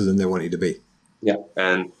up closer than they want you to be. Yeah,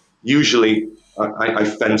 and usually I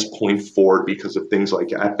fence point forward because of things like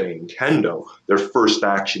épée and kendo. Their first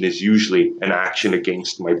action is usually an action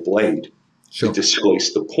against my blade to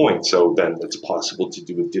displace the point. So then it's possible to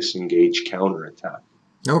do a disengage counterattack.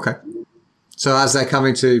 Okay. So as they're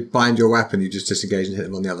coming to bind your weapon, you just disengage and hit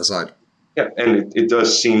them on the other side. Yeah, and it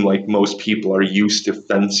does seem like most people are used to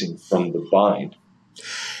fencing from the bind.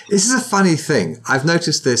 This is a funny thing. I've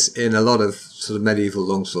noticed this in a lot of sort of medieval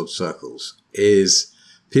longsword circles, is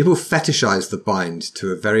people fetishize the bind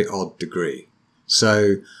to a very odd degree.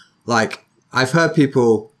 So, I've heard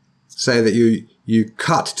people say that you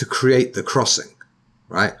cut to create the crossing,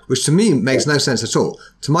 right? Which to me makes no sense at all.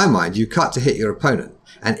 To my mind, you cut to hit your opponent.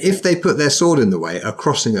 And if they put their sword in the way, a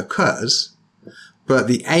crossing occurs. But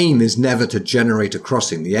the aim is never to generate a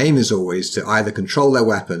crossing. The aim is always to either control their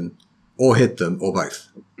weapon or hit them or both.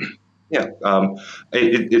 Yeah,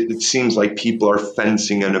 it seems like people are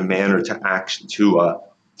fencing in a manner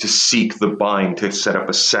to seek the bind, to set up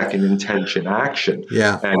a second intention action.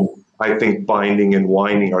 Yeah. And I think binding and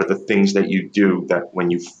winding are the things that you do that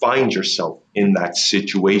when you find yourself in that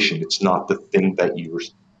situation, it's not the thing that you're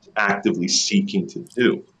actively seeking to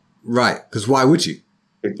do. Right, because why would you?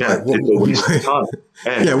 Again, it's a waste of time.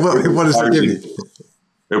 And what does it give you?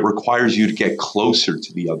 It requires you to get closer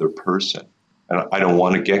to the other person. And I don't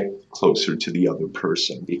want to get closer to the other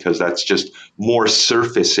person because that's just more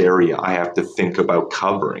surface area I have to think about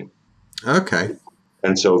covering. Okay.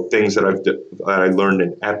 And so things that I learned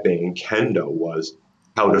in épée and kendo was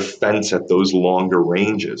how to fence at those longer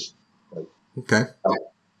ranges. Okay.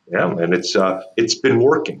 Yeah, and it's been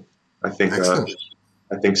working. I think. Excellent.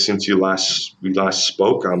 I think since we last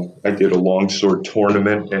spoke, I did a longsword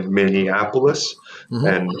tournament in Minneapolis,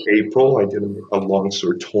 and in April I did a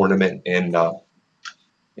longsword tournament in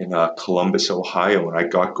Columbus, Ohio, and I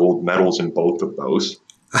got gold medals in both of those.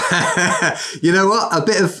 You know what? A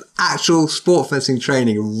bit of actual sport fencing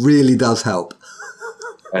training really does help.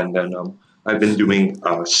 And then I've been doing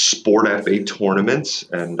sport FA tournaments,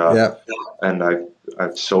 and I've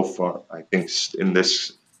so far, I think in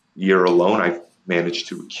this year alone, I've managed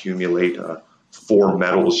to accumulate 4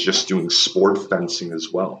 medals just doing sport fencing as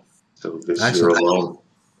well. So this Excellent. year alone,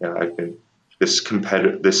 yeah, I've been this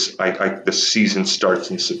season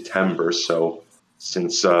starts in September. So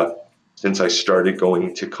since I started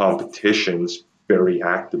going to competitions very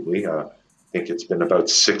actively, I think it's been about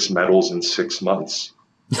 6 medals in 6 months.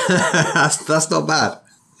 That's not bad.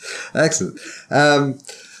 Excellent.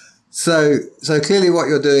 So clearly what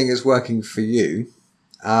you're doing is working for you.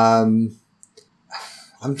 I'm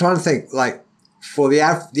trying to think, like, for the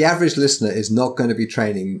average listener is not going to be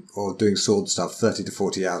training or doing sword stuff 30 to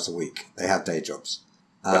 40 hours a week. They have day jobs.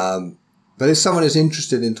 But if someone is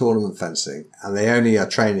interested in tournament fencing and they only are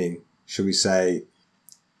training, should we say,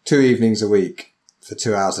 2 evenings a week for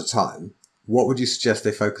 2 hours a time, what would you suggest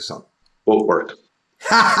they focus on? Footwork.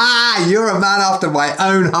 Ha ha! You're a man after my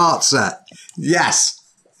own heart, sir. Yes.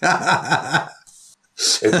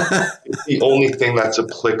 It's the only thing that's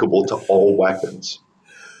applicable to all weapons.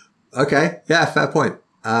 Okay. Yeah, fair point.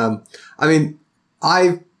 I mean,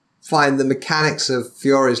 I find the mechanics of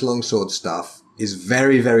Fiore's longsword stuff is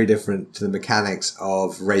very, very different to the mechanics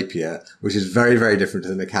of rapier, which is very, very different to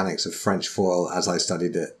the mechanics of French foil as I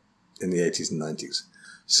studied it in the 80s and 90s.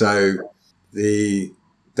 So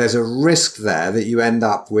there's a risk there that you end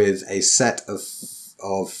up with a set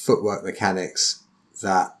of footwork mechanics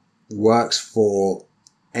that works for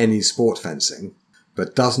any sport fencing,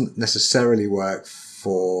 but doesn't necessarily work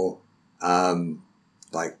for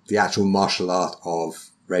like the actual martial art of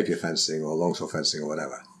rapier fencing or longsword fencing or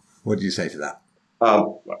whatever. What do you say to that?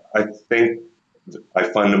 I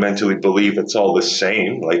fundamentally believe it's all the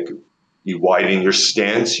same. Like, you widen your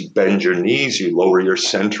stance, you bend your knees, you lower your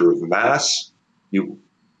center of mass.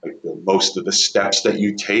 Most of the steps that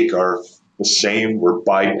you take are the same. We're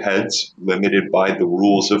bipeds, limited by the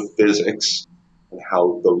rules of physics and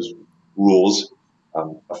how those rules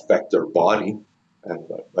affect our body. And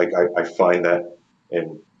I find that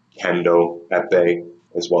in kendo, epee,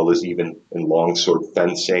 as well as even in longsword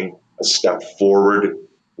fencing, a step forward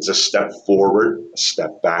is a step forward, a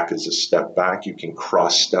step back is a step back. You can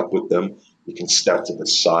cross step with them. You can step to the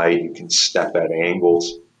side. You can step at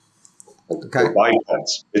angles. Okay.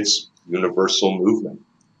 Bipeds, it's universal movement.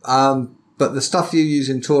 But the stuff you use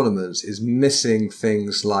in tournaments is missing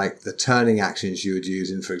things like the turning actions you would use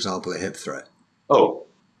in, for example, a hip threat. Oh,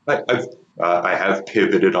 I have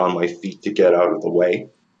pivoted on my feet to get out of the way.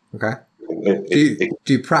 Okay.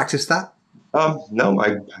 Do you practice that? No,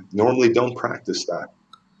 I normally don't practice that.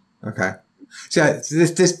 Okay. So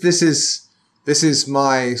this is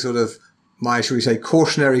my sort of shall we say,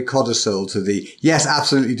 cautionary codicil to the yes,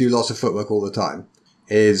 absolutely do lots of footwork all the time,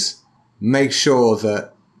 is make sure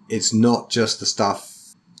that it's not just the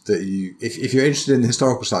stuff that you, if you're interested in the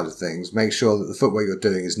historical side of things, make sure that the footwork you're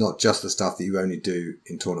doing is not just the stuff that you only do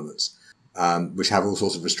in tournaments, which have all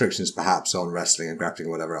sorts of restrictions perhaps on wrestling and grappling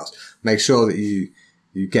or whatever else. Make sure that you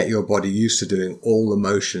get your body used to doing all the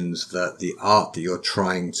motions that the art that you're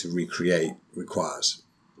trying to recreate requires.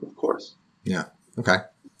 Of course. Yeah. Okay.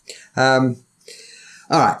 All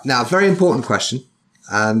right. Now, very important question.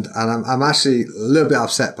 And I'm actually a little bit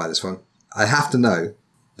upset by this one. I have to know,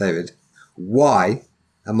 David, why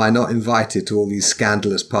am I not invited to all these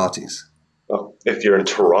scandalous parties? Well, if you're in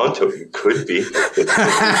Toronto, you could be.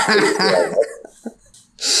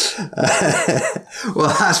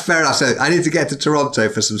 Well, that's fair enough. So I need to get to Toronto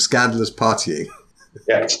for some scandalous partying.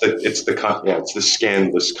 Yeah, it's the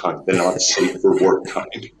scandalous kind, the not safe for work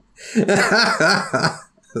kind.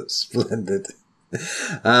 Splendid.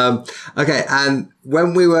 Okay, and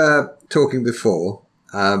when we were talking before,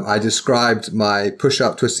 I described my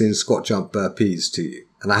push-up, twisting, squat, jump, burpees to you.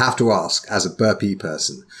 And I have to ask, as a burpee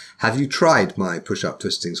person, have you tried my push-up,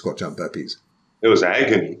 twisting, squat, jump, burpees? It was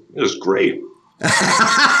agony. It was great.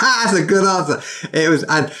 That's a good answer. It was,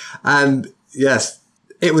 and yes,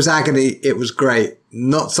 it was agony. It was great.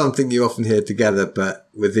 Not something you often hear together, but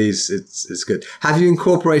with these, it's good. Have you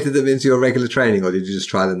incorporated them into your regular training, or did you just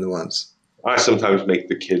try them the once? I sometimes make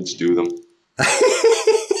the kids do them.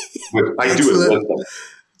 I do it with them.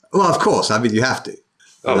 Well, of course. I mean, you have to.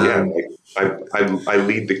 Oh yeah, I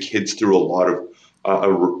lead the kids through a lot of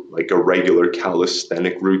a regular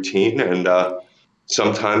calisthenic routine, and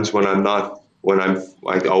sometimes I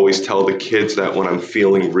always tell the kids that when I'm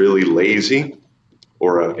feeling really lazy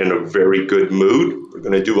or in a very good mood, we're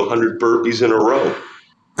going to do 100 burpees in a row.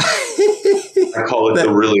 I call it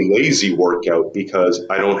the really lazy workout because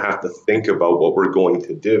I don't have to think about what we're going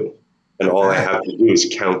to do. And all I have to do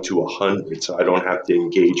is count to 100, so I don't have to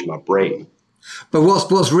engage my brain. But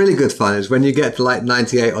what's really good fun is when you get to like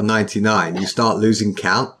 98 or 99, you start losing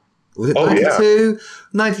count. Was it 92,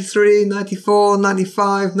 93, 94,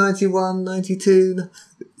 95, 91, 92?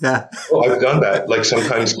 Yeah. Well, I've done that. Like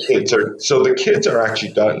sometimes the kids are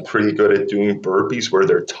actually gotten pretty good at doing burpees where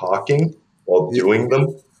they're talking while doing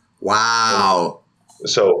them. Wow.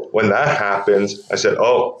 So when that happens, I said,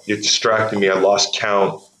 oh, you distracted me. I lost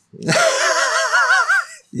count.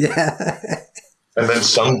 Yeah. And then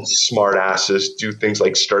some smart asses do things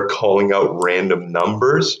like start calling out random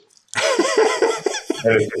numbers.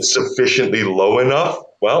 And if it's sufficiently low enough,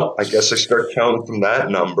 well, I guess I start counting from that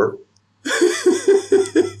number.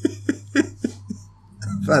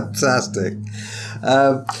 Fantastic.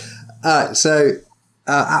 All right, so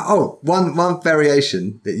one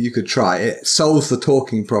variation that you could try, it solves the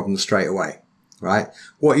talking problem straight away, right?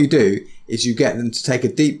 What you do is you get them to take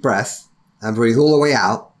a deep breath and breathe all the way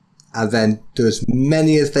out, and then do as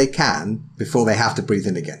many as they can before they have to breathe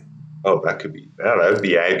in again. Oh, that would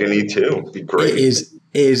be agony too. It'd be great. It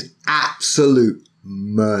is absolute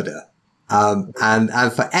murder. And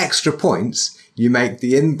for extra points, you make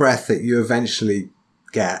the in-breath that you eventually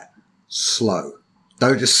get slow.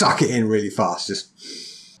 Don't just suck it in really fast.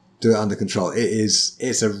 Just do it under control.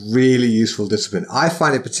 It's a really useful discipline. I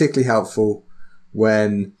find it particularly helpful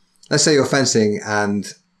when, let's say you're fencing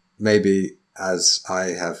and maybe, as I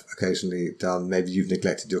have occasionally done, maybe you've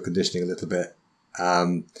neglected your conditioning a little bit,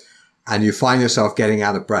 and you find yourself getting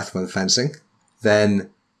out of breath when fencing, then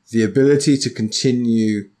the ability to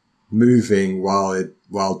continue moving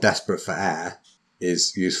while desperate for air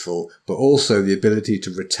is useful, but also the ability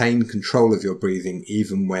to retain control of your breathing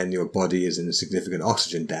even when your body is in a significant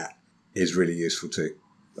oxygen debt is really useful too.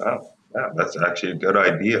 Wow, that's actually a good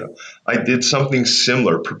idea. I did something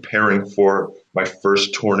similar preparing for my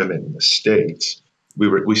first tournament in the States.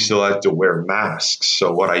 We still had to wear masks.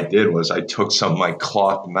 So what I did was I took some of my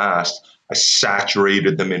cloth masks, I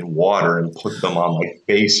saturated them in water and put them on my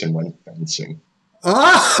face and went fencing.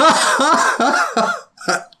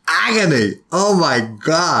 Agony! Oh my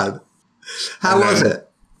God! How was it?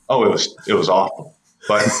 Oh, it was awful.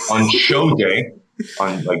 But on show day,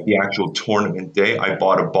 on like the actual tournament day, I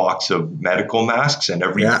bought a box of medical masks, and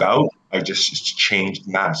every bout I just changed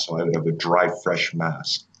masks, so I would have a dry, fresh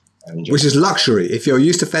mask. Which is luxury. If you're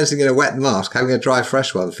used to fencing in a wet mask, having a dry,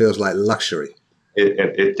 fresh one feels like luxury.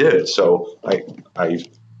 It did. So I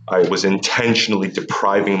was intentionally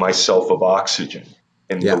depriving myself of oxygen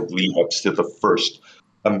in the lead-ups to the first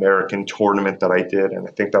American tournament that I did, and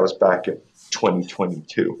I think that was back in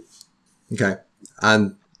 2022. Okay,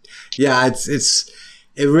 and yeah,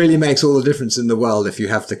 it really makes all the difference in the world if you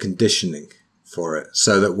have the conditioning for it,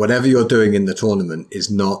 so that whatever you're doing in the tournament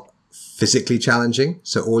is not physically challenging.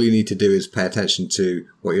 So all you need to do is pay attention to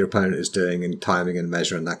what your opponent is doing and timing and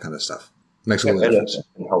measure and that kind of stuff. It makes all the difference.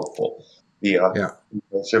 And helpful.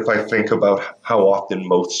 So if I think about how often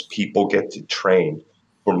most people get to train,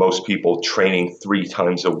 for most people, training 3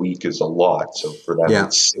 times a week is a lot. So for them,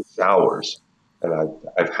 it's 6 hours. And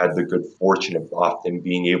I've had the good fortune of often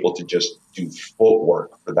being able to just do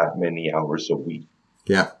footwork for that many hours a week.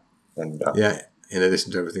 Yeah. And in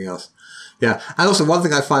addition to everything else. Yeah. And also one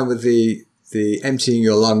thing I find with the emptying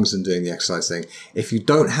your lungs and doing the exercise thing, if you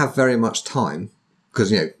don't have very much time,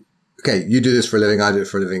 because, okay, you do this for a living, I do it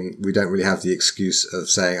for a living. We don't really have the excuse of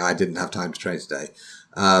saying I didn't have time to train today.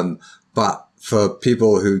 But for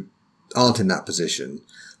people who aren't in that position,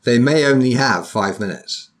 they may only have 5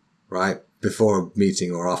 minutes, right? Before a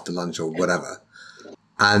meeting or after lunch or whatever.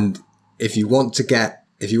 And if you want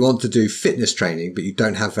to do fitness training, but you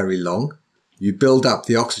don't have very long, you build up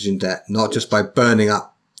the oxygen debt, not just by burning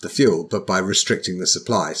up the fuel, but by restricting the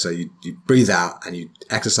supply. So you breathe out and you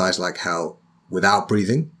exercise like hell without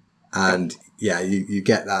breathing. And you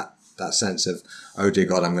get that sense of, oh dear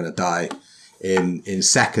God, I'm going to die in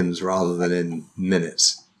seconds rather than in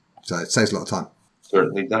minutes. So it saves a lot of time.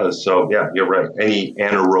 Certainly does. So yeah, you're right. Any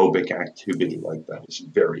anaerobic activity like that is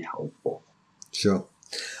very helpful. Sure.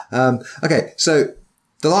 Okay. So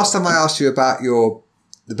the last time I asked you about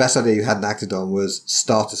the best idea you hadn't acted on was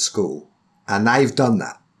start a school. And now you've done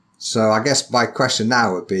that. So I guess my question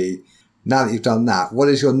now would be, now that you've done that, what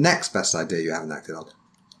is your next best idea you haven't acted on?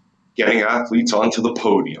 Getting athletes onto the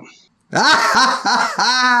podium.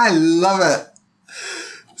 I love it.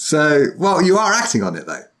 So, well, you are acting on it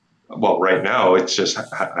though. Well, right now it's just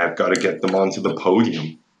I've got to get them onto the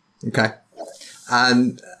podium. Okay.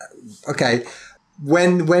 And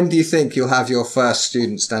when do you think you'll have your first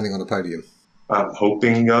student standing on a podium? I'm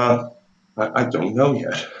hoping I don't know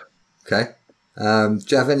yet. Okay.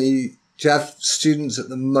 Do you have students at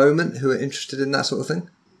the moment who are interested in that sort of thing?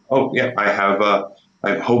 Oh yeah, I have.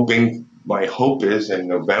 I'm hoping. My hope is in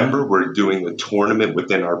November we're doing a tournament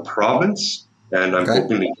within our province, and I'm Okay.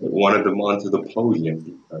 hoping to get one of them onto the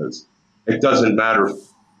podium because it doesn't matter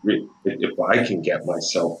if I can get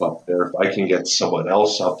myself up there. If I can get someone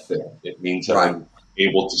else up there, it means that Right. I'm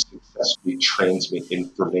able to successfully transmit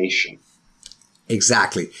information.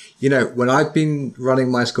 Exactly. You know, when I've been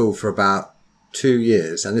running my school for about 2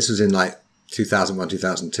 years, and this was in like 2001,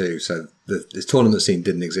 2002, so the tournament scene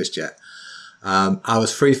didn't exist yet. I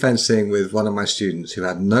was free fencing with one of my students who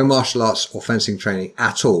had no martial arts or fencing training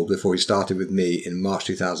at all before he started with me in March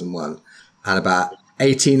 2001. And about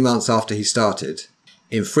 18 months after he started,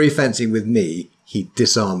 in free fencing with me, he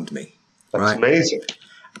disarmed me. That's Right? amazing.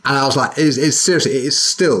 And I was like, it's seriously, it is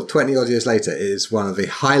still 20 odd years later, it is one of the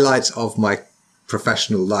highlights of my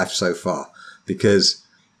professional life so far, because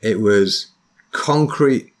it was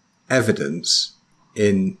concrete evidence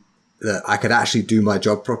in that I could actually do my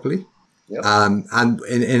job properly. Yep. And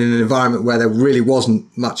in an environment where there really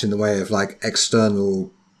wasn't much in the way of like external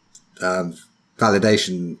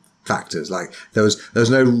validation factors. Like there was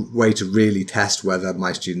no way to really test whether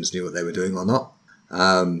my students knew what they were doing or not.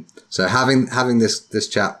 So having this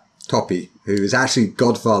chap Toppy, who is actually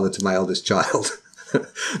godfather to my eldest child,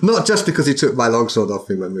 not just because he took my longsword off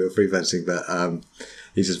me when we were free fencing, but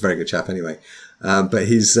he's just a very good chap anyway. But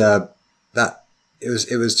he's that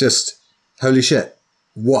it was just holy shit.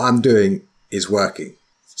 What I'm doing is working.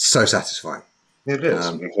 So satisfying. It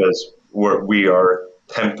is because we are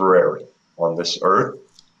temporary on this earth,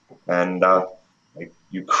 and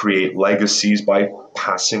you create legacies by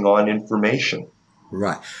passing on information.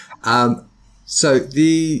 Right. So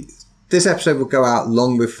this episode will go out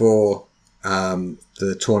long before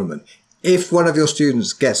the tournament. If one of your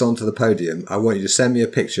students gets onto the podium, I want you to send me a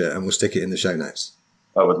picture and we'll stick it in the show notes.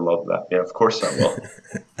 I would love that. Yeah, of course I will.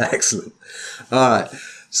 Excellent. All right.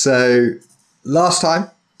 So last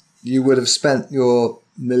time you would have spent your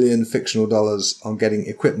million fictional dollars on getting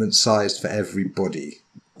equipment sized for everybody.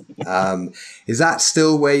 Is that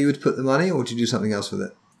still where you would put the money, or would you do something else with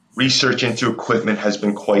it? Research into equipment has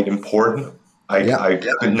been quite important.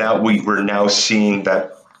 But now we're now seeing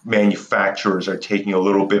that manufacturers are taking a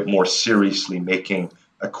little bit more seriously making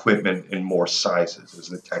equipment in more sizes as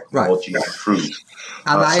the technology improves.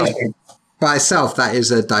 And that is, by itself, that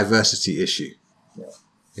is a diversity issue.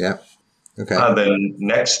 Yeah. Okay. The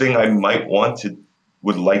next thing I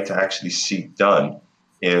would like to actually see done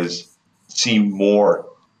is see more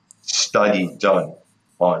study done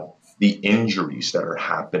on the injuries that are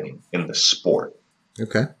happening in the sport.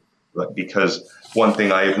 Okay. Because one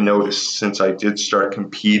thing I have noticed since I did start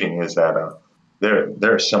competing is that there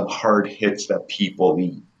are some hard hits that people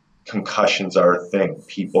eat. Concussions are a thing.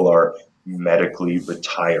 People are medically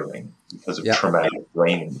retiring because of traumatic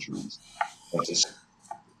brain injuries. And just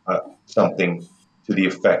something to the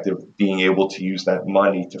effect of being able to use that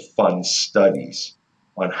money to fund studies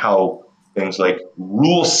on how things like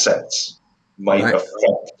rule sets might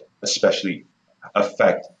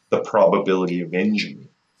affect the probability of injury.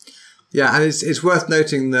 Yeah, and it's worth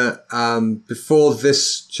noting that before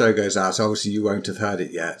this show goes out, so obviously you won't have heard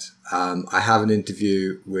it yet, I have an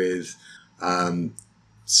interview with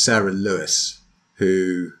Sarah Lewis,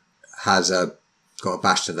 who has got a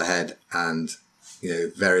bash to the head and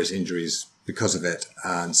various injuries because of it.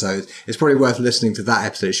 And so it's probably worth listening to that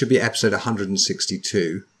episode. It should be episode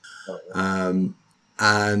 162.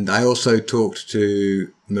 And I also talked to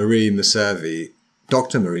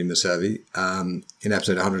Dr. Marie Messervy, in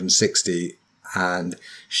episode 160, and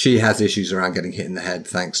she has issues around getting hit in the head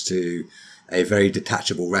thanks to a very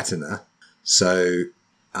detachable retina. So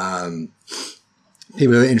people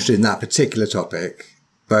who are interested in that particular topic,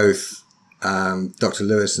 both Dr.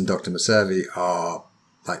 Lewis and Dr. Messervy are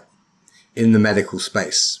like in the medical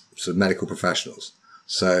space, sort of medical professionals.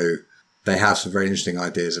 So they have some very interesting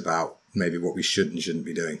ideas about maybe what we should and shouldn't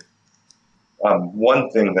be doing. One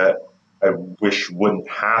thing that I wish wouldn't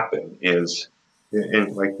happen is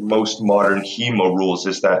in like most modern HEMA rules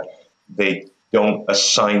is that they don't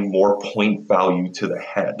assign more point value to the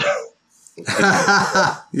head.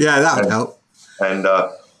 Yeah, that would help. And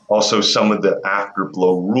also some of the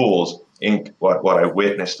afterblow rules, what I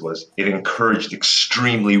witnessed was it encouraged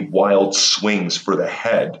extremely wild swings for the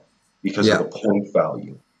head because of the point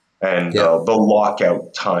value and the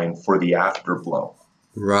lockout time for the afterblow.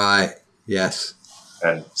 Right. Yes.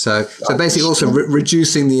 And so basically also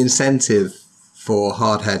reducing the incentive for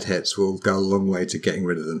hard head hits will go a long way to getting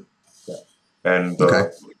rid of them. Yeah. And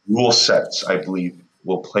rule sets, I believe,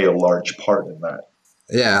 will play a large part in that.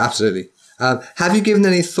 Yeah, absolutely. Have you given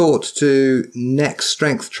any thought to neck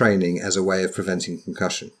strength training as a way of preventing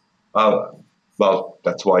concussion? Well,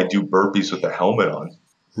 that's why I do burpees with the helmet on.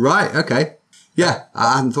 Right, okay. Yeah,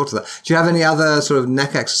 I hadn't thought of that. Do you have any other sort of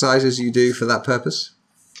neck exercises you do for that purpose?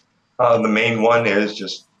 The main one is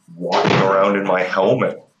just walking around in my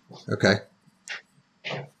helmet. Okay.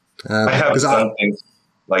 I have done things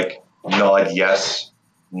like nod yes,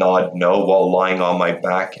 nod no while lying on my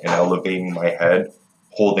back and elevating my head,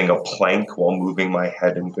 holding a plank while moving my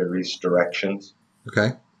head in various directions.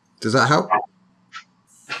 Okay. Does that help?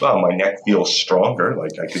 Well, my neck feels stronger.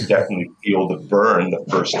 Like I could definitely feel the burn the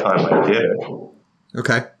first time I did it.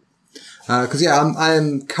 Okay. Because I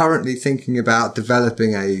am currently thinking about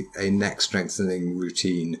developing a neck strengthening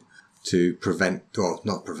routine to prevent, or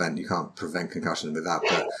not prevent, you can't prevent concussion with that,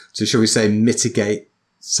 but to, shall we say, mitigate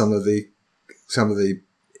some of the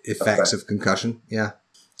effects of concussion. Yeah.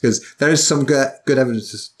 Because there is some good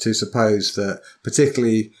evidence to suppose that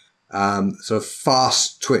particularly sort of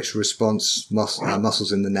fast twitch response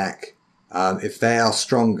muscles in the neck, if they are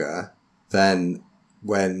stronger, then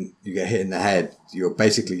when you get hit in the head, your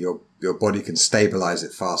body can stabilize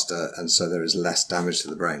it faster, and so there is less damage to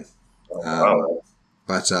the brain.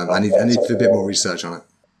 But I need to do a bit more research on it.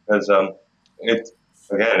 Because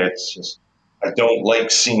it's just I don't like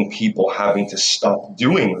seeing people having to stop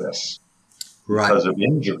doing this because of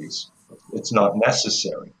injuries. It's not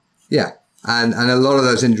necessary. Yeah, and a lot of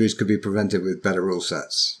those injuries could be prevented with better rule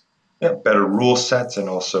sets. Yeah, better rule sets, and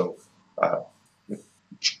also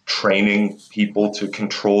training people to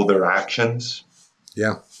control their actions.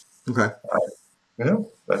 Yeah. Okay.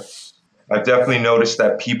 But I've definitely noticed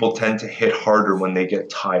that people tend to hit harder when they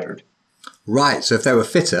get tired. Right. So if they were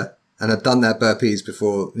fitter and had done their burpees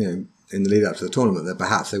before, in the lead up to the tournament, then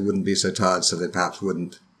perhaps they wouldn't be so tired. So they perhaps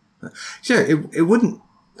wouldn't. It wouldn't.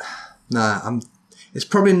 It's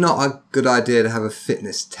probably not a good idea to have a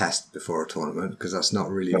fitness test before a tournament because that's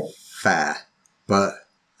not really fair. But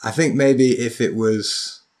I think maybe if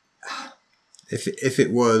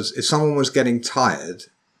someone was getting tired,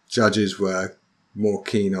 judges were more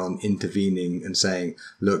keen on intervening and saying,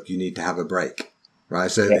 look, you need to have a break,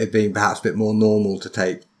 right? So it being perhaps a bit more normal to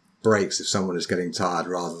take breaks if someone is getting tired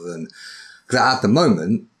rather than, because at the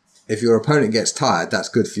moment, if your opponent gets tired, that's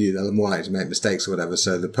good for you. They're more likely to make mistakes or whatever.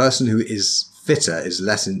 So the person who is fitter is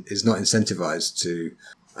not incentivized to,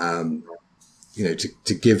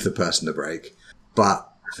 to give the person a break. But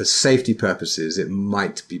for safety purposes, it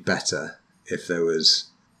might be better if there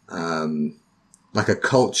was, like a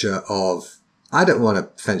culture of, I don't want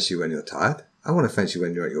to fence you when you're tired. I want to fence you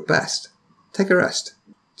when you're at your best. Take a rest.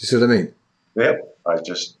 Do you see what I mean? Yep. I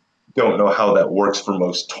just don't know how that works for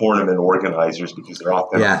most tournament organizers because they're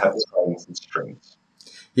often have time constraints.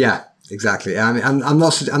 Yeah, exactly. I mean, I'm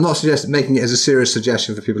not suggesting making it as a serious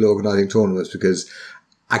suggestion for people organizing tournaments because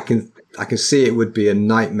I can see it would be a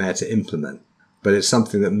nightmare to implement, but it's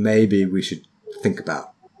something that maybe we should think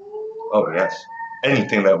about. Oh yes.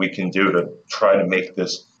 Anything that we can do to try to make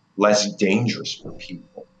this less dangerous for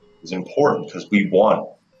people is important because we want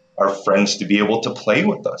our friends to be able to play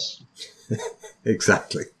with us.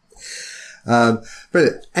 Exactly.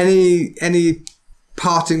 Brilliant. Any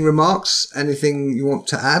parting remarks? Anything you want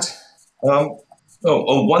to add?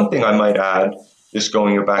 One thing I might add, just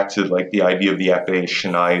going back to like the idea of the epee,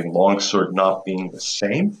 shinai, longsword not being the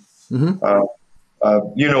same.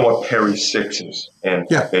 Mm-hmm. You know what parry 6 is and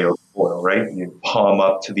epee or foil, right? You palm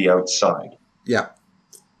up to the outside. Yeah.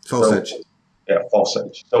 False edge. Yeah, false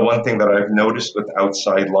edge. So one thing that I've noticed with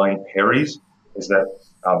outside line parries is that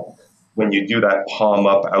when you do that palm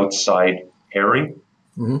up outside parry,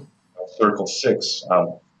 circle 6,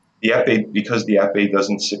 the epee, because the epee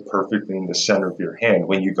doesn't sit perfectly in the center of your hand,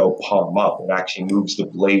 when you go palm up, it actually moves the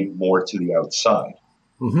blade more to the outside.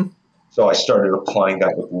 Mm-hmm. So I started applying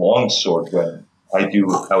that with longsword. When I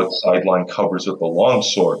do outside line covers with the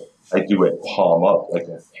longsword, I do it palm up like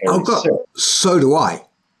a parry 6. So do I.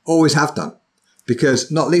 Always have done.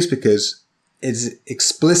 Not least because it's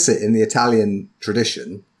explicit in the Italian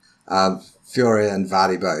tradition, Fiore and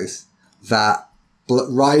Vari both, that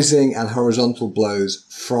rising and horizontal blows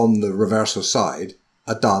from the reversal side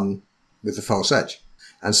are done with the false edge.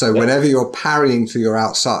 And so whenever you're parrying to your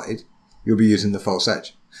outside, you'll be using the false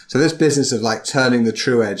edge. So this business of like turning the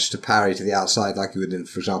true edge to parry to the outside, like you would in,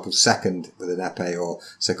 for example, second with an epee or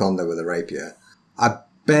secondo with a rapier, I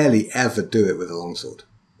barely ever do it with a longsword.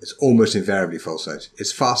 It's almost invariably false edge.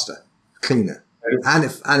 It's faster, cleaner, and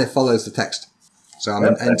it follows the text. So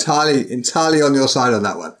I'm entirely on your side on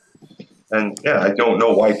that one. And I don't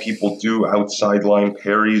know why people do outside line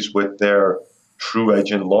parries with their true edge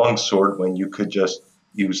and longsword when you could just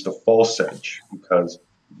use the false edge, because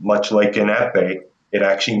much like an epee, it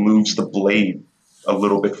actually moves the blade a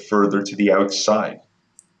little bit further to the outside.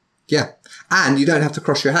 Yeah. And you don't have to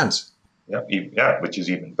cross your hands. Yeah, which is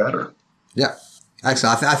even better. Yeah.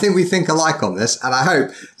 Excellent. I think we think alike on this, and I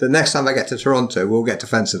hope that next time I get to Toronto, we'll get to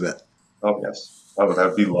fence a bit. Oh, yes. Oh, that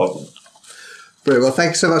would be lovely. Brilliant. Well,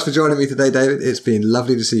 thank you so much for joining me today, David. It's been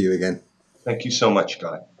lovely to see you again. Thank you so much,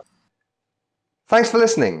 Guy. Thanks for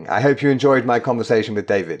listening. I hope you enjoyed my conversation with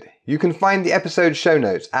David. You can find the episode show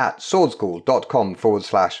notes at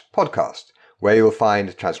swordschool.com/podcast, where you'll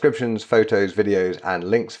find transcriptions, photos, videos, and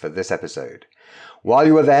links for this episode. While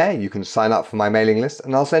you are there, you can sign up for my mailing list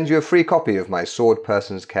and I'll send you a free copy of my Sword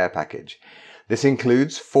Person's Care package. This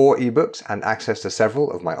includes 4 ebooks and access to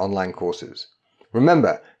several of my online courses.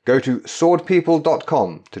 Remember, go to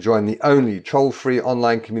swordpeople.com to join the only troll-free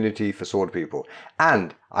online community for sword people.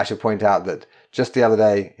 And I should point out that just the other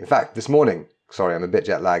day, in fact this morning, sorry I'm a bit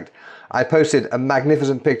jet lagged, I posted a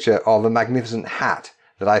magnificent picture of a magnificent hat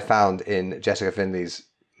that I found in Jessica Finley's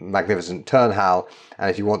magnificent Turn Howl,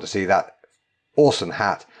 and if you want to see that awesome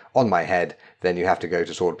hat on my head, then you have to go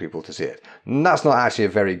to Sword People to see it. And that's not actually a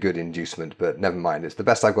very good inducement, but never mind. It's the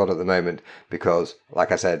best I've got at the moment because,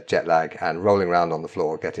 like I said, jet lag and rolling around on the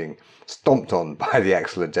floor getting stomped on by the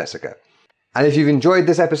excellent Jessica. And if you've enjoyed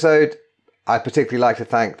this episode, I'd particularly like to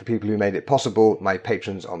thank the people who made it possible, my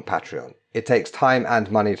patrons on Patreon. It takes time and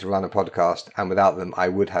money to run a podcast, and without them, I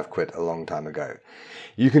would have quit a long time ago.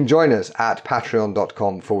 You can join us at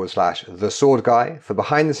patreon.com/theswordguy for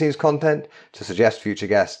behind-the-scenes content, to suggest future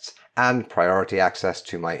guests, and priority access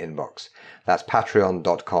to my inbox. That's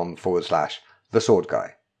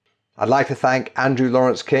patreon.com/theswordguy. I'd like to thank Andrew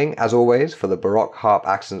Lawrence King, as always, for the Baroque harp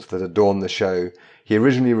accents that adorn the show. He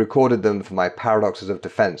originally recorded them for my Paradoxes of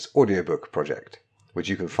Defense audiobook project, which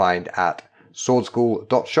you can find at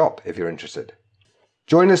swordschool.shop if you're interested.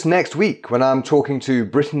 Join us next week when I'm talking to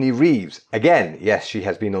Brittany Reeves. Again, yes, she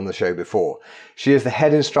has been on the show before. She is the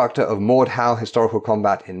head instructor of Maud Howe Historical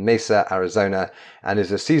Combat in Mesa, Arizona, and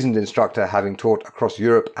is a seasoned instructor, having taught across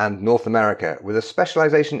Europe and North America with a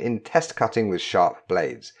specialization in test cutting with sharp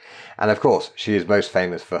blades. And of course, she is most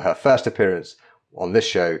famous for her first appearance on this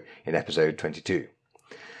show in episode 22.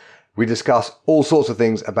 We discuss all sorts of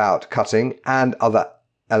things about cutting and other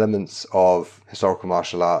elements of historical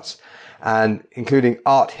martial arts, and including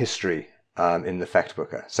art history in the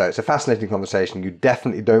Fechtbooker. So it's a fascinating conversation. You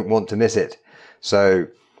definitely don't want to miss it. So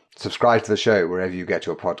subscribe to the show wherever you get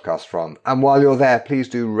your podcast from. And while you're there, please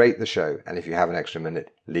do rate the show. And if you have an extra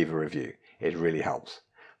minute, leave a review. It really helps.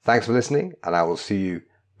 Thanks for listening, and I will see you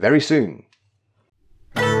very soon